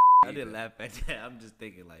wasn't a. I didn't laugh at that. I'm just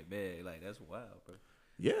thinking like, man, like that's wild, bro.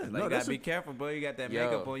 Yeah, like, you gotta be careful, bro. You got that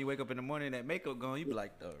makeup on. You wake up in the morning, that makeup going. You be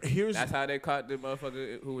like, that's how they caught the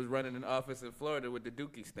motherfucker who was running an office in Florida with the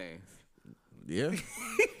dookie stains. Yeah.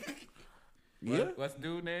 What's the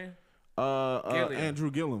dude name?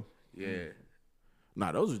 Andrew Gillum. Yeah.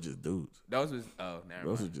 Nah, those are just dudes. Those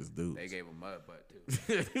are just dudes. They gave him mud butt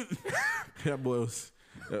too. That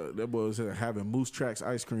boy was having Moose Tracks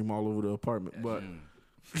ice cream all over the apartment. But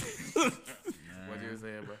what you were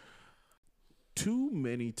saying, bro? Too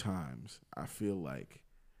many times I feel like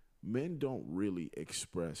men don't really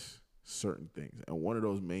express certain things. And one of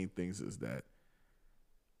those main things is that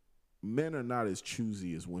men are not as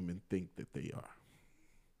choosy as women think that they are.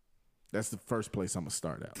 That's the first place I'm going to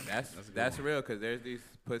start out. That's real, because there's these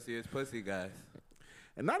pussy guys.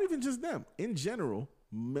 And not even just them. In general,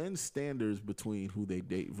 men's standards between who they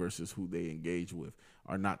date versus who they engage with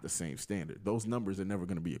are not the same standard. Those numbers are never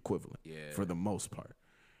going to be equivalent for the most part.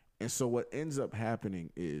 And so what ends up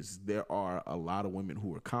happening is there are a lot of women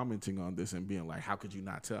who are commenting on this and being like, how could you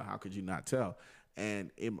not tell? How could you not tell?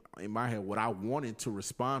 And in my head, what I wanted to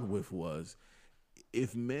respond with was,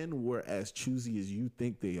 if men were as choosy as you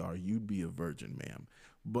think they are, you'd be a virgin, ma'am.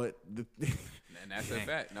 But and that's a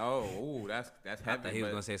fact. No, that's heavy. I thought he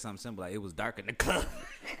was gonna say something simple like it was dark in the club.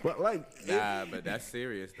 But like, but that's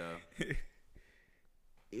serious though.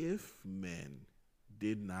 If men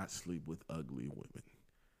did not sleep with ugly women,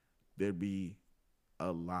 there'd be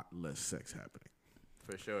a lot less sex happening.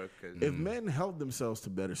 For sure. If men held themselves to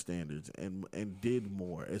better standards and did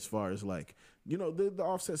more, as far as like, you know, the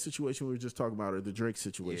Offset situation we were just talking about, or the Drake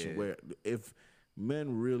situation, where if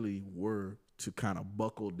men really were to kind of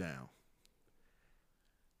buckle down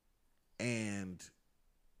and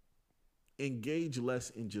engage less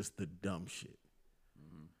in just the dumb shit,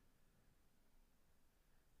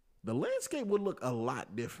 the landscape would look a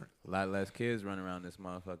lot different. A lot less kids running around this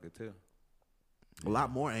motherfucker too. A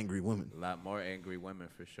lot more angry women. A lot more angry women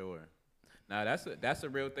for sure. Now that's a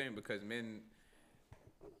real thing, because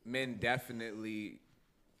men definitely,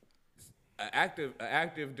 An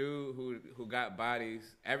active dude who got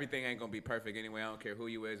bodies. Everything ain't gonna be perfect anyway. I don't care who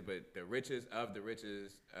you is, but the richest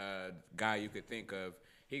guy you could think of,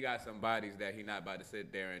 he got some bodies that he not about to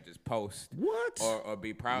sit there and just post or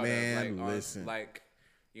be proud Man, of. listen. Like,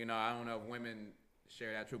 you know, I don't know if women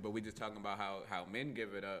share that truth, but we just talking about how men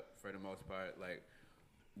give it up for the most part. Like,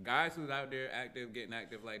 guys who's out there getting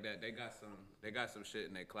active like that, they got some shit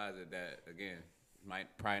in their closet that, again,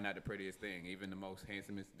 probably not the prettiest thing, even the most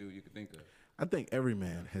handsomest dude you could think of. I think every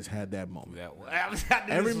man has had that moment. Every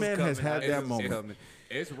Every man has had that moment.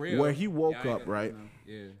 It's real. Where he woke Yeah, up, right?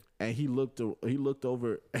 Yeah. And he looked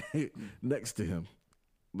over next to him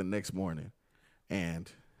the next morning,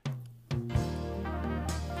 and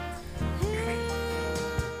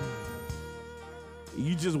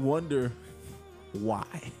you just wonder why.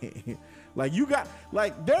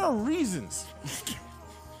 There are reasons. He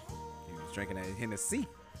was drinking that Hennessy.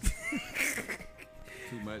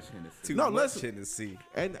 Too much Hennessy. Too No, much listen. Hennessy.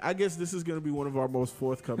 And I guess this is going to be one of our most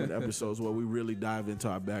forthcoming episodes where we really dive into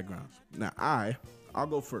our backgrounds. Now, I'll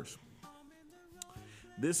go first.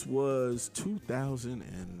 This was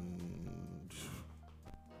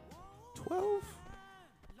 2012?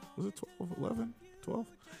 Was it 12, 11, 12?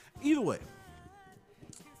 Either way.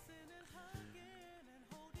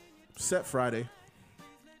 Set Friday.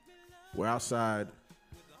 We're outside.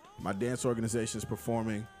 My dance organization is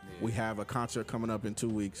performing. We have a concert coming up in 2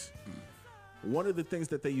 weeks. One of the things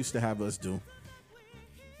that they used to have us do,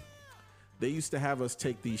 they used to have us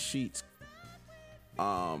take these sheets,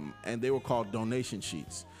 and they were called donation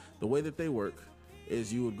sheets. The way that they work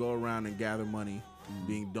is you would go around and gather money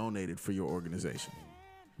being donated for your organization.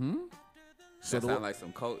 So that sounds like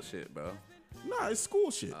some cult shit, bro. Nah, it's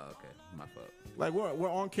school shit. Oh, okay. My fault. Like we're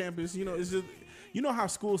on campus, you know. It's just, you know how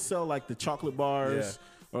schools sell like the chocolate bars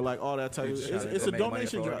or like all that type of. It's a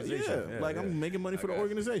donation drive. Yeah, like I'm making money for the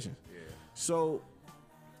organization. Yeah. So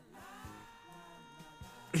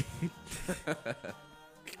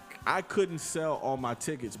I couldn't sell all my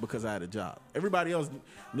tickets because I had a job. Everybody else,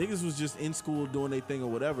 niggas was just in school doing their thing or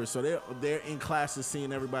whatever. So they're in classes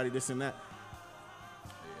seeing everybody this and that.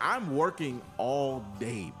 I'm working all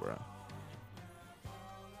day, bro.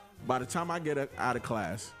 By the time I get out of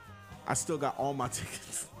class, I still got all my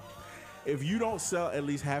tickets. If you don't sell at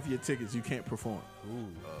least half your tickets, you can't perform. Ooh.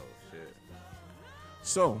 Oh, shit.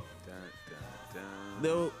 So,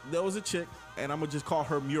 there was a chick, and I'm going to just call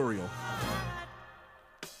her Muriel.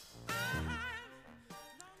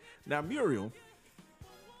 Now, Muriel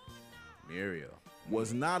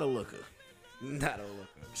was not a looker. Not a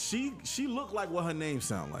looker. She looked like what her name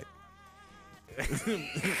sound like.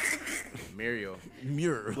 Muriel.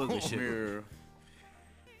 Muriel.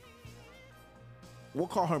 We'll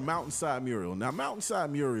call her Mountainside Muriel. Now, Mountainside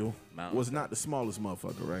Muriel was not the smallest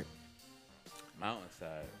motherfucker, right?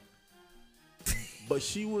 Mountainside. But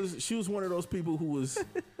she was one of those people who was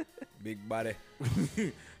big body.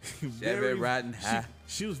 Very riding high.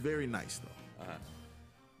 She was very nice though.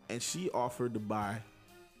 And she offered to buy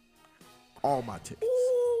all my tickets.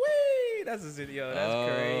 Ooh-wee. That's a video.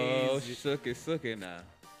 That's crazy. Suck it now.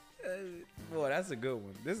 Boy, that's a good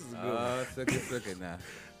one. This is a good one. Suck it now.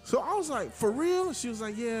 So I was like, for real? She was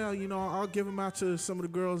like, yeah, you know, I'll give them out to some of the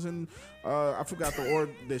girls, and I forgot the org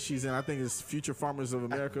that she's in. I think it's Future Farmers of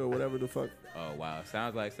America or whatever the fuck. Oh wow,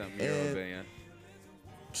 sounds like something you're saying.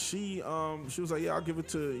 She was like, yeah, I'll give it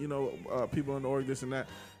to, you know, people in the org, this and that.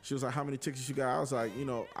 She was like, how many tickets you got? I was like, you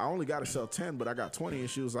know, I only got to sell 10, but I got 20. And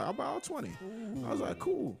she was like, I'll buy all 20. Ooh. I was like,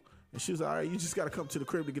 cool. And she was like, all right, you just got to come to the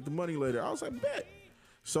crib to get the money later. I was like, bet.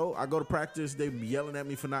 So I go to practice. They be yelling at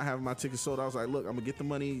me for not having my tickets sold. I was like, look, I'm going to get the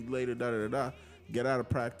money later, da-da-da-da. Get out of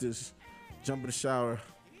practice, jump in the shower,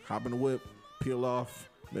 hop in the whip, peel off,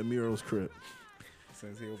 at Muriel's crib.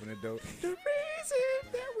 Since he opened the door. The reason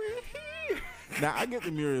that we're here. Now, I get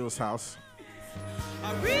to Muriel's house.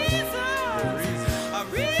 A reason.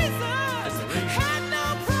 Had no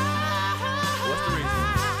pride. What's the reason?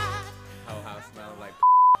 How house smells like.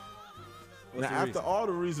 Now, after all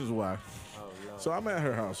the reasons why. So I'm at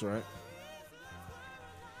her house, right?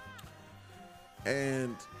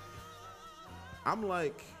 And I'm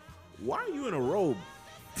like, why are you in a robe?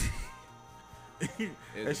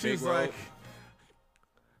 And she's like,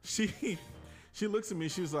 she looks at me,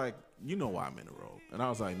 she's like, you know why I'm in a robe. And I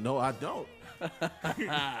was like, no, I don't.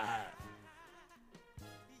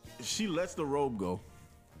 She lets the robe go.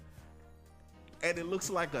 And it looks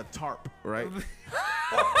like a tarp, right?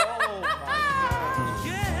 Oh my God.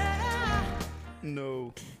 Yeah.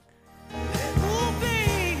 No. Ooh,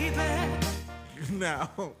 baby. Now,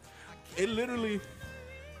 it literally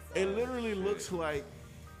looks like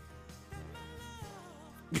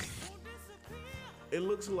it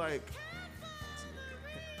looks like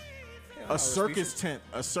a circus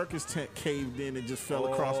tent caved in and just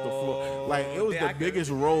fell across the floor. Like it was the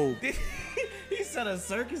biggest roll. He said a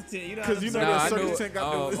circus tent. You know, because you know the circus tent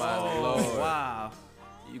got oh, my Lord. Wow,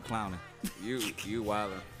 you clowning. You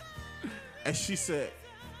wildin'. And she said,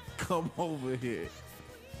 "Come over here."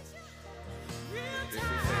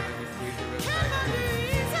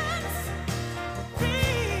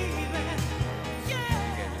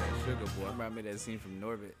 Sugar boy. I remember that scene from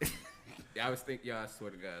Norbit. I was thinking, I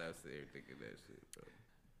swear to God, I was there thinking that shit, bro.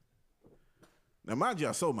 Now, mind you,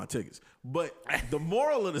 I sold my tickets, but the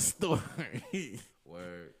moral of the story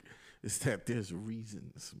is that there's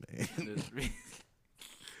reasons, man. There's reasons.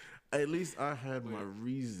 At least I had my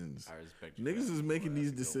reasons. I respect you. Niggas is making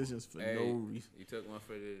these decisions for no reason. You took one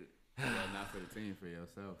for the, not for the team, for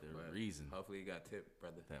yourself. The reason. Hopefully you got tipped,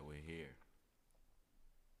 brother. That we're here.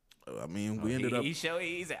 I mean, we ended up. He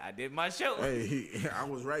said, "I did my show." Hey, I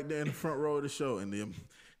was right there in the front row of the show, and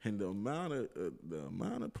the amount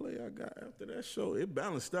of play I got after that show, it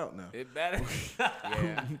balanced out now. It balanced.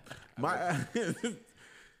 Yeah.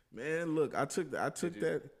 Man, look, I took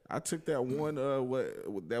that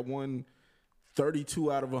one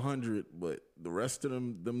 32 out of 100, but the rest of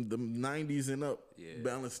them 90s and up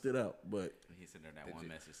balanced it out. But he sent her that one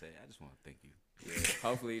message saying, "I just want to thank you." Yeah.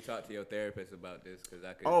 Hopefully you talk to your therapist about this because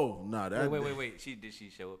I could. Oh no, that wait. Did she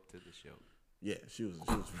show up to the show? Yeah, she was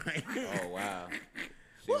right. Oh wow.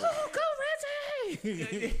 Woohoo, go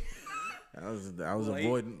Reggie! I was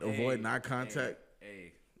avoiding eye contact.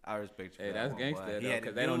 Hey, I respect you. Hey, that's gangster though,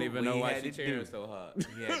 because they don't even know why she cheering so hard.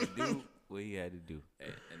 He had to do what he had to do,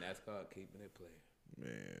 and that's called keeping it playing.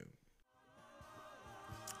 Man,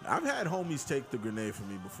 I've had homies take the grenade for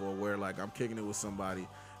me before, where like I'm kicking it with somebody,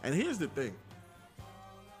 and here's the thing: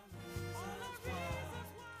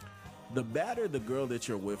 the badder the girl that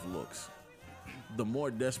you're with looks, the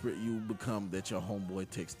more desperate you become that your homeboy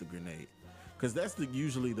takes the grenade. Because that's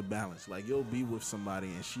usually the balance. Like, you'll be with somebody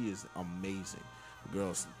and she is amazing. The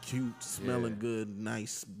girl's cute, smelling good,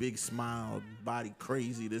 nice, big smile, body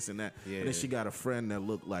crazy, this and that. Yeah. And then she got a friend that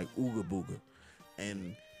looked like Ooga Booga.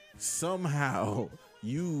 And somehow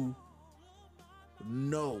you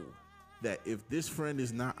know that if this friend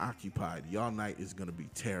is not occupied, y'all night is going to be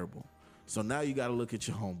terrible. So now you got to look at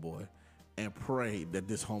your homeboy and pray that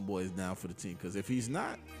this homeboy is down for the team. Because if he's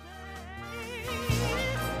not,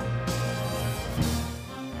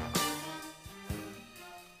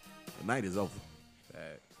 the night is over.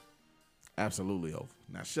 Facts. Absolutely over.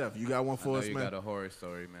 Now, Chef, you got one for us, man? You got a horror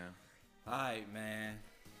story, man. All right, man.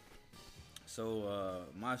 So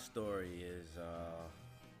my story is,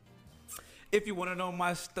 if you want to know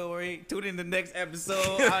my story, tune in the next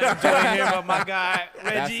episode. I enjoy hearing about my guy,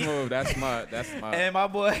 Reggie. That's smooth. That's smart. That's smart. And my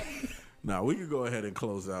boy. Nah, we can go ahead and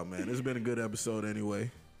close out, man. It's been a good episode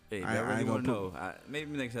anyway. Hey, I really want to know.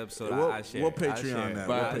 Maybe next episode I share. We'll Patreon that.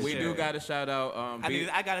 But we do got to shout out.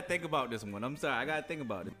 I got to think about this one. I'm sorry. I got to think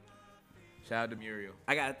about it. Shout out to Muriel.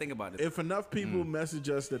 I got to think about it. If enough people message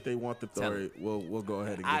us that they want the story, we'll go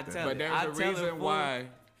ahead and get that. But there's a reason why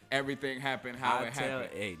everything happened how it happened.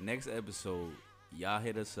 Hey, next episode, y'all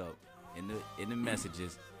hit us up in the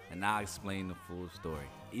messages, and I'll explain the full story,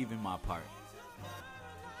 even my part.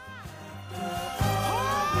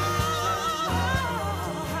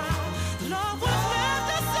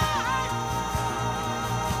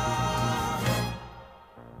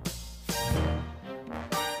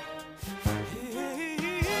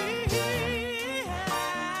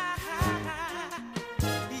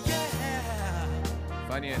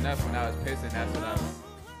 Funny enough, when I was pissing,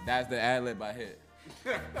 that's the ad-lib I hit.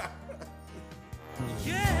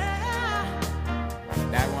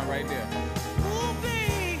 That one right there. Ooh,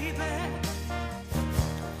 baby,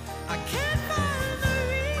 I can't find the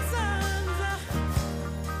reasons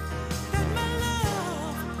that my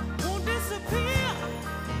love won't disappear.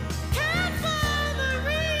 Can't find the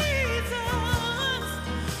reasons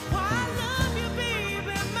why I love you,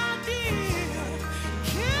 baby, my dear.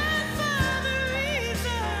 Can't find the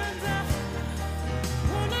reasons I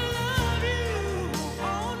wanna love you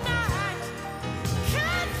all night.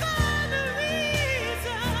 Can't find the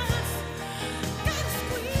reasons. Gotta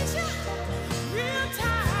squeeze you real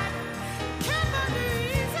tight. Can't find the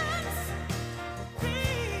reasons,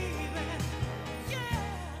 baby. Yeah,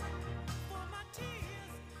 for my tears.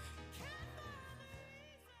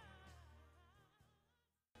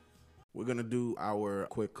 We're going to do our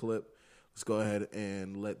quick clip. Let's go ahead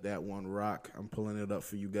and let that one rock. I'm pulling it up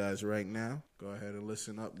for you guys right now. Go ahead and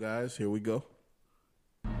listen up, guys. Here we go.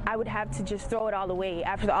 I would have to just throw it all away.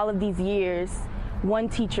 After all of these years, one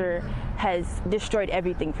teacher has destroyed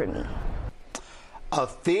everything for me. A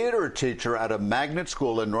theater teacher at a magnet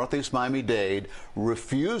school in Northeast Miami-Dade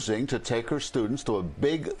refusing to take her students to a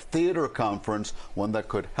big theater conference, one that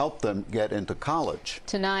could help them get into college.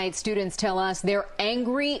 Tonight, students tell us they're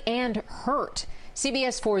angry and hurt.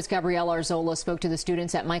 CBS 4's Gabrielle Arzola spoke to the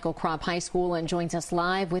students at Michael Kropp High School and joins us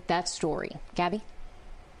live with that story. Gabby?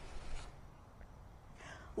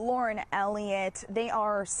 Lauren, Elliott, they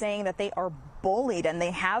are saying that they are bullied, and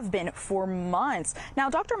they have been for months. Now,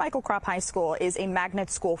 Dr. Michael Kropp High School is a magnet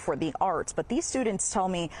school for the arts, but these students tell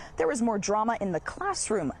me there is more drama in the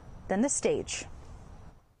classroom than the stage.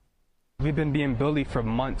 We've been being bullied for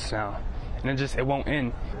months now, and it won't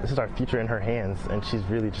end. This is our future in her hands, and she's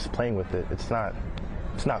really just playing with it. It's not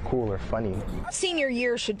cool or funny. Senior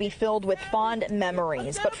year should be filled with fond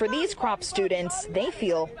memories, but for these Kropp students, they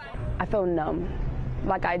feel... I feel numb.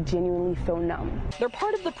 Like I genuinely feel numb. They're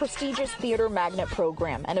part of the prestigious Theater Magnet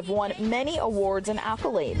program and have won many awards and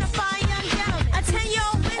accolades.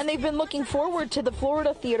 And they've been looking forward to the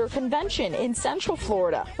Florida Theater Convention in Central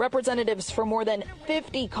Florida. Representatives from more than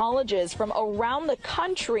 50 colleges from around the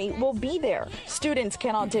country will be there. Students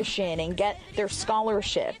can audition and get their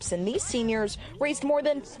scholarships, and these seniors raised more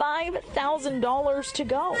than $5,000 to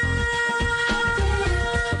go.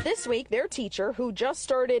 This week, their teacher, who just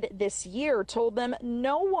started this year, told them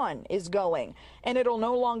no one is going, and it'll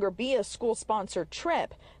no longer be a school-sponsored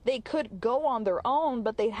trip. They could go on their own,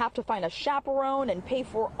 but they'd have to find a chaperone and pay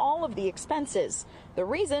for all of the expenses. The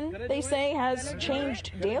reason, they say, has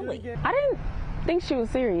changed daily. I didn't think she was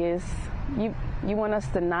serious. You want us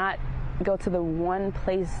to not go to the one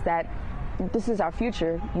place that this is our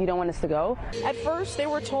future. You don't want us to go? At first, they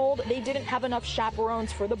were told they didn't have enough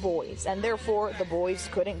chaperones for the boys, and therefore the boys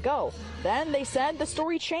couldn't go. Then they said the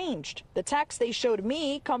story changed. The texts they showed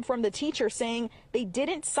me come from the teacher saying they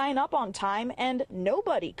didn't sign up on time and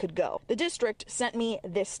nobody could go. The district sent me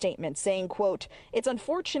this statement saying, quote, "It's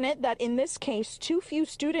unfortunate that in this case, too few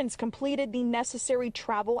students completed the necessary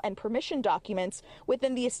travel and permission documents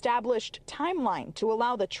within the established timeline to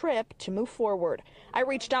allow the trip to move forward. I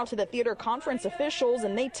reached out to the theater conference officials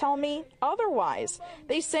and they tell me otherwise.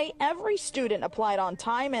 They say every student applied on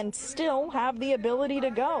time and still have the ability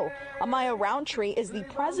to go." Amaya Roundtree is the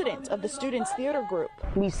president of the Students Theater Group.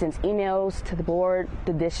 We sent emails to the board,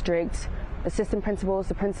 the district, assistant principals,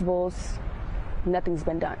 the principals. Nothing's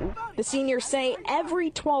been done. The seniors say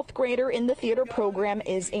every 12th grader in the theater program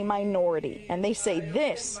is a minority, and they say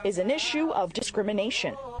this is an issue of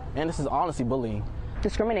discrimination. And this is honestly bullying.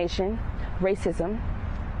 Discrimination, racism,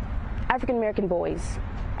 African American boys,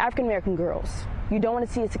 African American girls. You don't want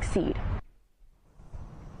to see it succeed.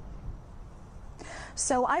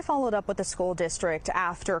 So I followed up with the school district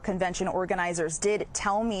after convention organizers did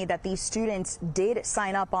tell me that these students did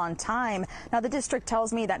sign up on time. Now, the district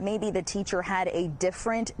tells me that maybe the teacher had a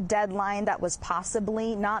different deadline that was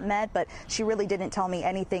possibly not met, but she really didn't tell me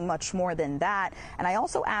anything much more than that. And I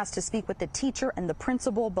also asked to speak with the teacher and the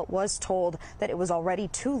principal, but was told that it was already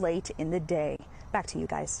too late in the day. Back to you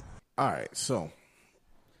guys. All right, so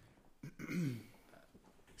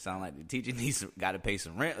sound like the teacher got to pay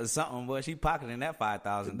some rent or something. Boy, she pocketing that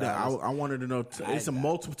 $5,000. I wanted to know. It's a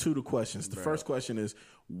multitude of questions. The first question is,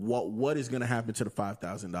 what is going to happen to the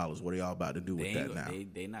 $5,000? What are y'all about to do with that now?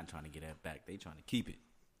 They not trying to get that back. They trying to keep it.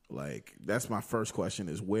 Like, that's my first question: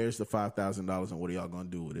 is where's the $5,000 and what are y'all going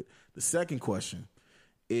to do with it? The second question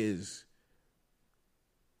is,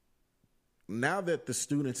 now that the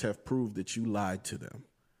students have proved that you lied to them,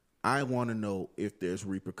 I want to know if there's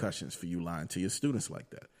repercussions for you lying to your students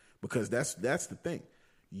like that. Because that's the thing.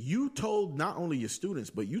 You told not only your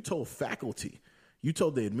students, but you told faculty, you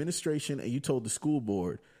told the administration, and you told the school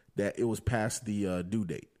board that it was past the due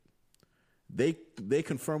date. They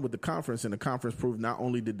confirmed with the conference, and the conference proved not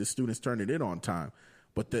only did the students turn it in on time,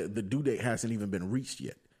 but the due date hasn't even been reached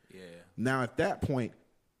yet. Yeah. Now, at that point,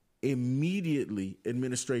 immediately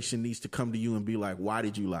administration needs to come to you and be like, why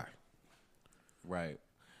did you lie? Right.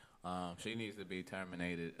 She needs to be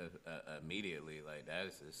terminated immediately. Like,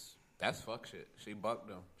 that's fuck shit. She bucked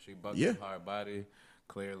them. She bucked them hard body.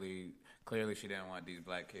 Clearly, she didn't want these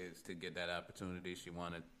black kids to get that opportunity. She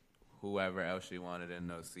wanted whoever else she wanted in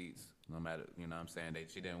those seats, no matter, you know what I'm saying?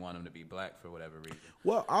 She didn't want them to be black for whatever reason.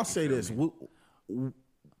 Well, I'll say this.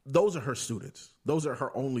 Those are her students. Those are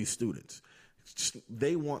her only students.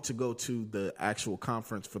 They want to go to the actual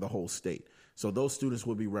conference for the whole state. So those students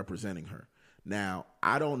will be representing her. Now,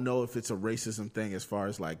 I don't know if it's a racism thing as far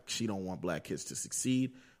as like she don't want black kids to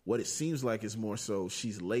succeed. What it seems like is more so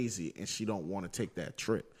she's lazy and she don't want to take that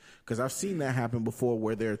trip. Because I've seen that happen before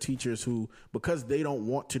where there are teachers who, because they don't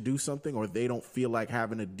want to do something or they don't feel like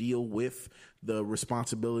having to deal with the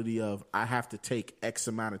responsibility of, I have to take X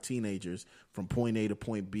amount of teenagers from point A to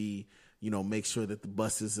point B, make sure that the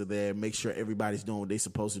buses are there, make sure everybody's doing what they're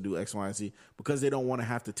supposed to do, X, Y, and Z. Because they don't want to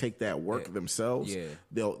have to take that work themselves,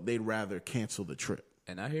 they'd rather cancel the trip.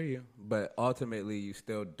 And I hear you, but ultimately you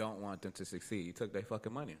still don't want them to succeed. You took their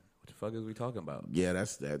fucking money. What the fuck is we talking about? Yeah,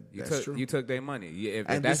 that's true. You took their money.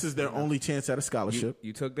 And this is their only chance at a scholarship.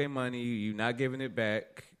 You took their money. You're not giving it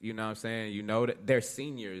back. You know what I'm saying? You know that they're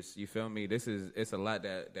seniors. You feel me? It's a lot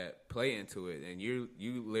that play into it. And you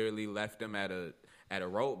literally left them at a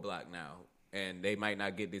roadblock now. And they might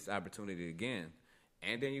not get this opportunity again.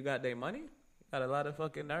 And then you got their money? Got a lot of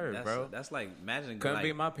fucking nerve, bro. That's like, imagine. Couldn't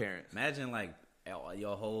be my parents. Imagine like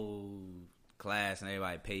your whole class and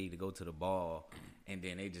everybody paid to go to the ball. And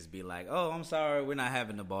then they just be like, "Oh, I'm sorry, we're not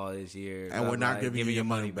having the ball this year, and we're not giving you your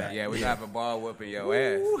money back." Yeah, we have a ball whooping your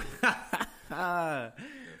ass.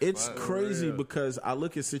 It's crazy because I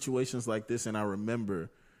look at situations like this and I remember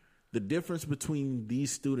the difference between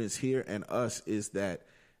these students here and us is that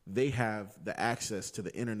they have the access to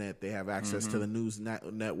the internet. They have access to the news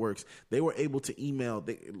networks. They were able to email.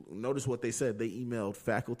 Notice what they said. They emailed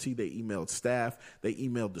faculty. They emailed staff. They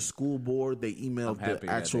emailed the school board. They emailed the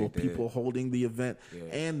actual people holding the event. Yeah.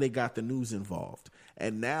 And they got the news involved.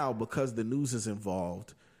 And now, because the news is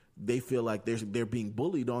involved, they feel like they're being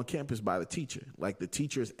bullied on campus by the teacher. Like the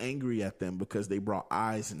teacher is angry at them because they brought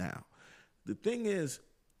eyes now. The thing is,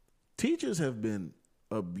 teachers have been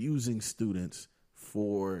abusing students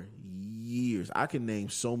for years. I can name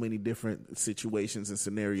so many different situations and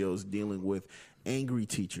scenarios dealing with angry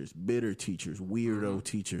teachers, bitter teachers, weirdo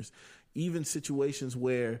teachers, even situations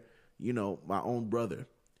where, my own brother,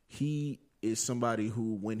 he is somebody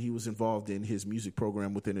who, when he was involved in his music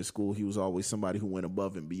program within his school, he was always somebody who went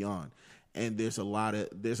above and beyond. And there's a lot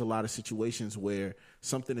of situations where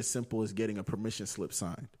something as simple as getting a permission slip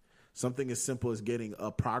signed, something as simple as getting a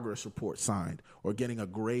progress report signed or getting a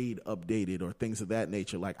grade updated or things of that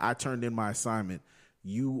nature. Like, I turned in my assignment,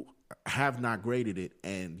 you have not graded it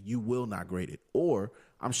and you will not grade it. Or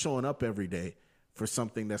I'm showing up every day for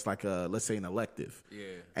something that's like let's say an elective. Yeah.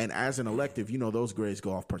 And as an elective, those grades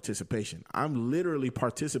go off participation. I'm literally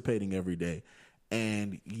participating every day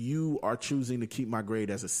and you are choosing to keep my grade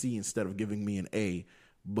as a C instead of giving me an A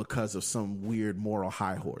because of some weird moral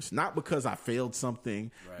high horse. Not because I failed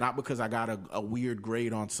something, not because I got a weird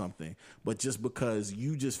grade on something, but just because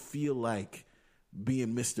you just feel like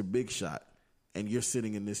being Mr. Big Shot and you're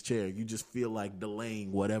sitting in this chair. You just feel like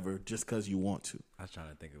delaying whatever just because you want to. I was trying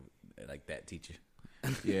to think of like that teacher.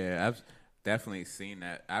 Yeah, I've definitely seen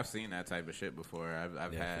that. I've seen that type of shit before.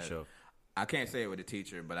 I've had. For sure. I can't say it with a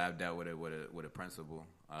teacher, but I've dealt with it with a principal.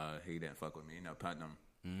 He didn't fuck with me. Putnam.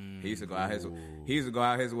 He used to go out his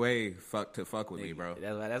way to fuck with me, bro.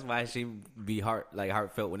 That's why she be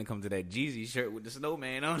heartfelt when it comes to that Jeezy shirt with the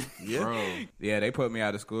snowman on it. Yeah, bro. Yeah, they put me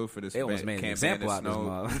out of school for this. They almost made an example out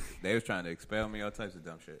of this. They was trying to expel me, all types of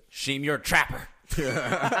dumb shit. Sheem, you're a trapper.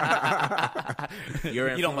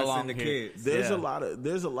 You don't belong the here. kids. There's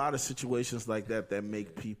a lot of situations like that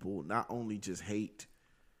make people not only just hate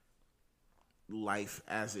life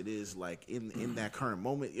as it is, like in that current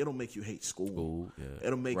moment, it'll make you hate school.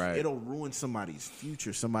 Yeah. It'll ruin somebody's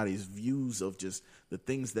future, somebody's views of just the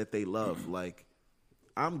things that they love. Like,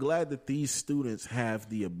 I'm glad that these students have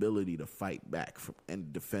the ability to fight back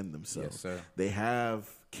and defend themselves. Yes, sir. They have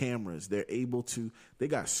cameras. They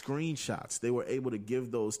got screenshots. They were able to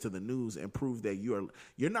give those to the news and prove that you're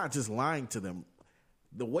not just lying to them.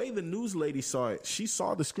 The way the news lady saw it, she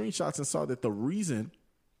saw the screenshots and saw that the reason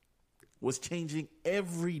was changing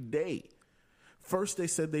every day. First, they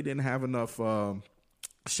said they didn't have enough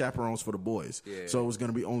chaperones for the boys. Yeah. So it was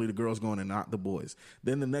going to be only the girls going and not the boys.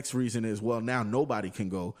 Then the next reason is, well, now nobody can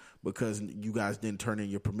go because you guys didn't turn in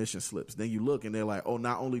your permission slips. Then you look and they're like, oh,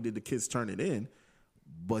 not only did the kids turn it in,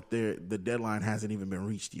 but the deadline hasn't even been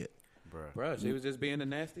reached yet. Bro, she was just being a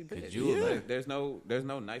nasty bitch. Like, there's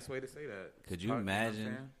no nice way to say that. Could you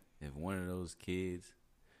imagine if one of those kids,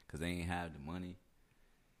 because they ain't have the money,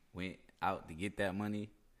 went out to get that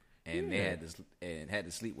money, and they had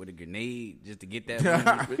to sleep with a grenade just to get that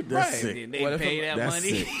money. That's sick. And they pay that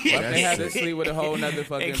money. What if they had to sleep with a whole nother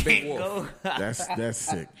fucking big wolf? That's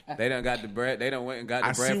sick. They done got the bread. They done went and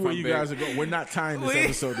got the bread. I see where you guys are going. We're not tying this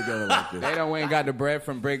episode together like this. They done went and got the bread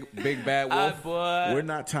from Big Bad Wolf. We're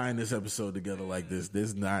not tying this episode together like this.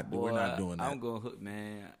 We're not doing that. I'm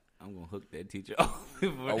gonna hook that teacher off.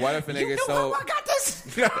 Or what if a nigga sold? I got this.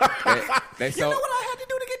 They sold. You know what I had to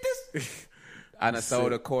do to get this? I done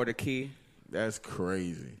sold a quarter key. That's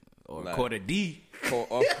crazy. Or a quarter D.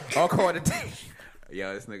 Encore the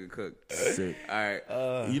Yo, this nigga cooked. Sick. All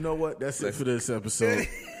right. You know what? That's it for this episode.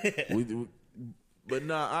 But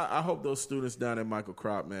I hope those students down at Michael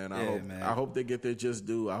Crop, man. I hope they get their just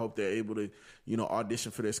due. I hope they're able to,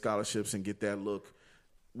 audition for their scholarships and get that look.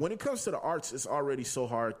 When it comes to the arts, it's already so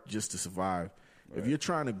hard just to survive. Right. If you're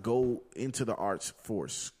trying to go into the arts for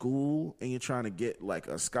school and you're trying to get like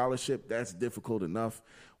a scholarship, that's difficult enough.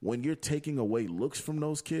 When you're taking away looks from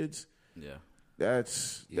those kids,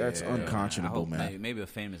 that's unconscionable, man. Maybe a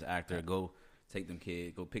famous actor go pick them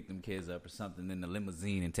kids up or something in the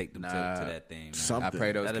limousine and take them to that thing. I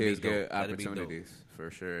pray those kids get opportunities for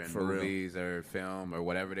sure in movies or film or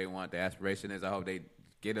whatever they want. The aspiration is I hope they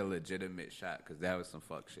get a legitimate shot because that was some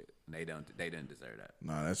fuck shit. They didn't deserve that.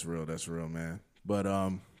 Nah, that's real. That's real, man. But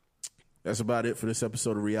that's about it for this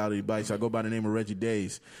episode of Reality Bites. I go by the name of Reggie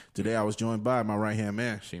Days. Today I was joined by my right hand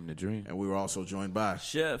man, Sheem the Dream, and we were also joined by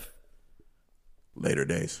Chef. Later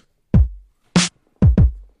Days.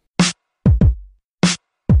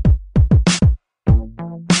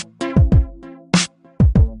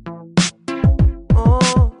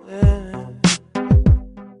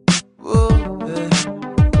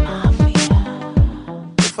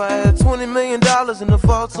 If I had $20 million in the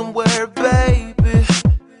vault somewhere, baby,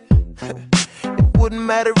 it wouldn't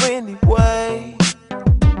matter anyway.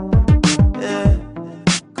 Yeah.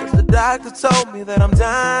 Cause the doctor told me that I'm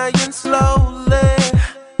dying slowly.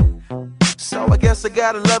 So I guess I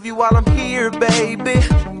gotta love you while I'm here, baby.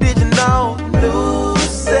 Did you know? News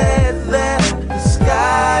said that the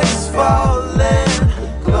sky is falling,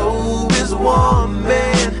 the globe is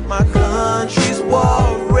warming, my country's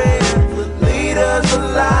warring. Leaders are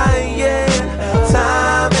lying,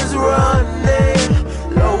 time is running,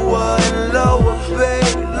 lower and lower,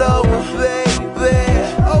 baby,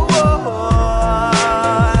 oh,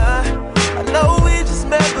 I know we just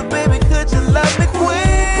met, but baby, could you love me quickly?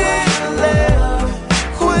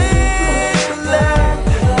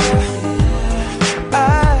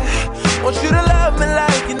 I want you to love me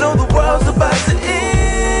like you know the world's about to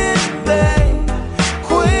end, babe,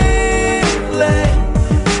 quickly.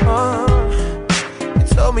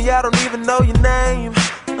 Told me I don't even know your name.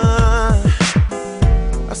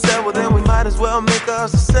 I said, well then we might as well make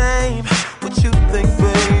us the same. What you think,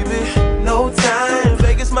 baby? No time.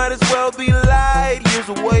 Vegas might as well be light years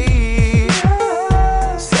away.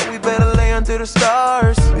 So we better lay under the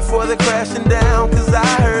stars before they're crashing down. Cause I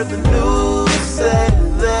heard the news say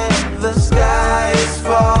that the sky is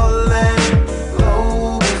falling,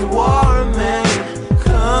 globe is warming,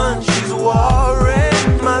 countries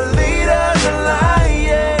warring. My leaders are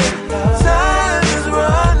lying, time is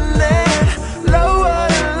running, lower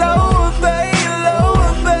and lower, baby,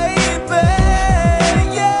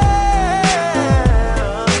 yeah.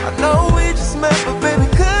 I know we just met, but baby,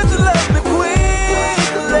 could you love me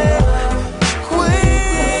quickly?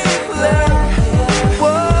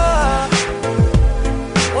 Whoa.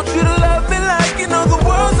 Want you to love me like you know the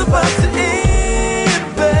world's about to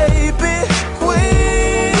end, baby,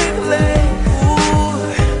 quickly.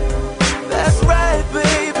 That's right,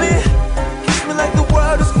 baby. Kiss me like the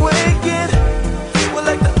world is quaking, feel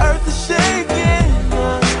like the earth is shaking.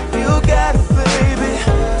 You got it, baby.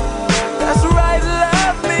 That's right,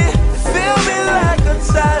 love me. Feel me like a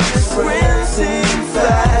time sprinting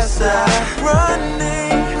faster,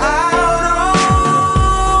 running out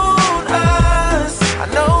on us. I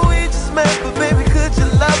know we just met, but baby, could you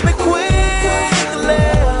love me quickly?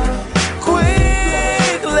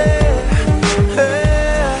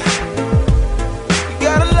 Yeah. You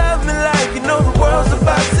gotta love me like you know the world's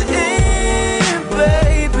about to end,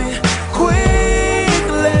 baby,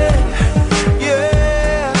 quickly.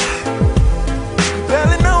 Yeah. You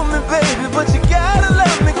barely know me, baby, but you gotta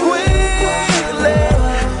love me quickly.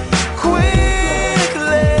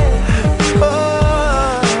 Oh.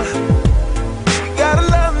 You gotta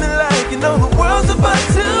love me like you know the world's about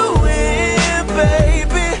to end,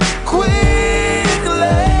 baby, quickly.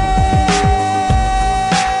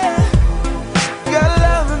 Gotta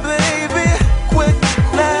love me, baby, quick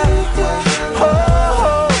now.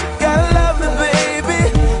 Oh, gotta love me, baby,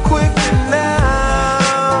 quick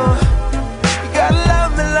now. You gotta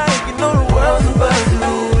love me like you know the world's about to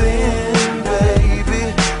end, baby,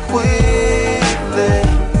 quickly.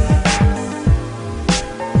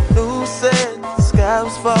 Who said the sky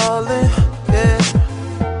was falling? Yeah.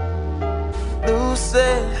 Who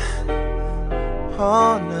said,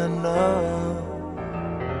 oh, no.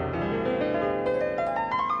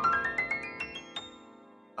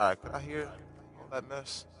 Alright, could I hear all that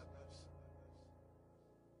mess?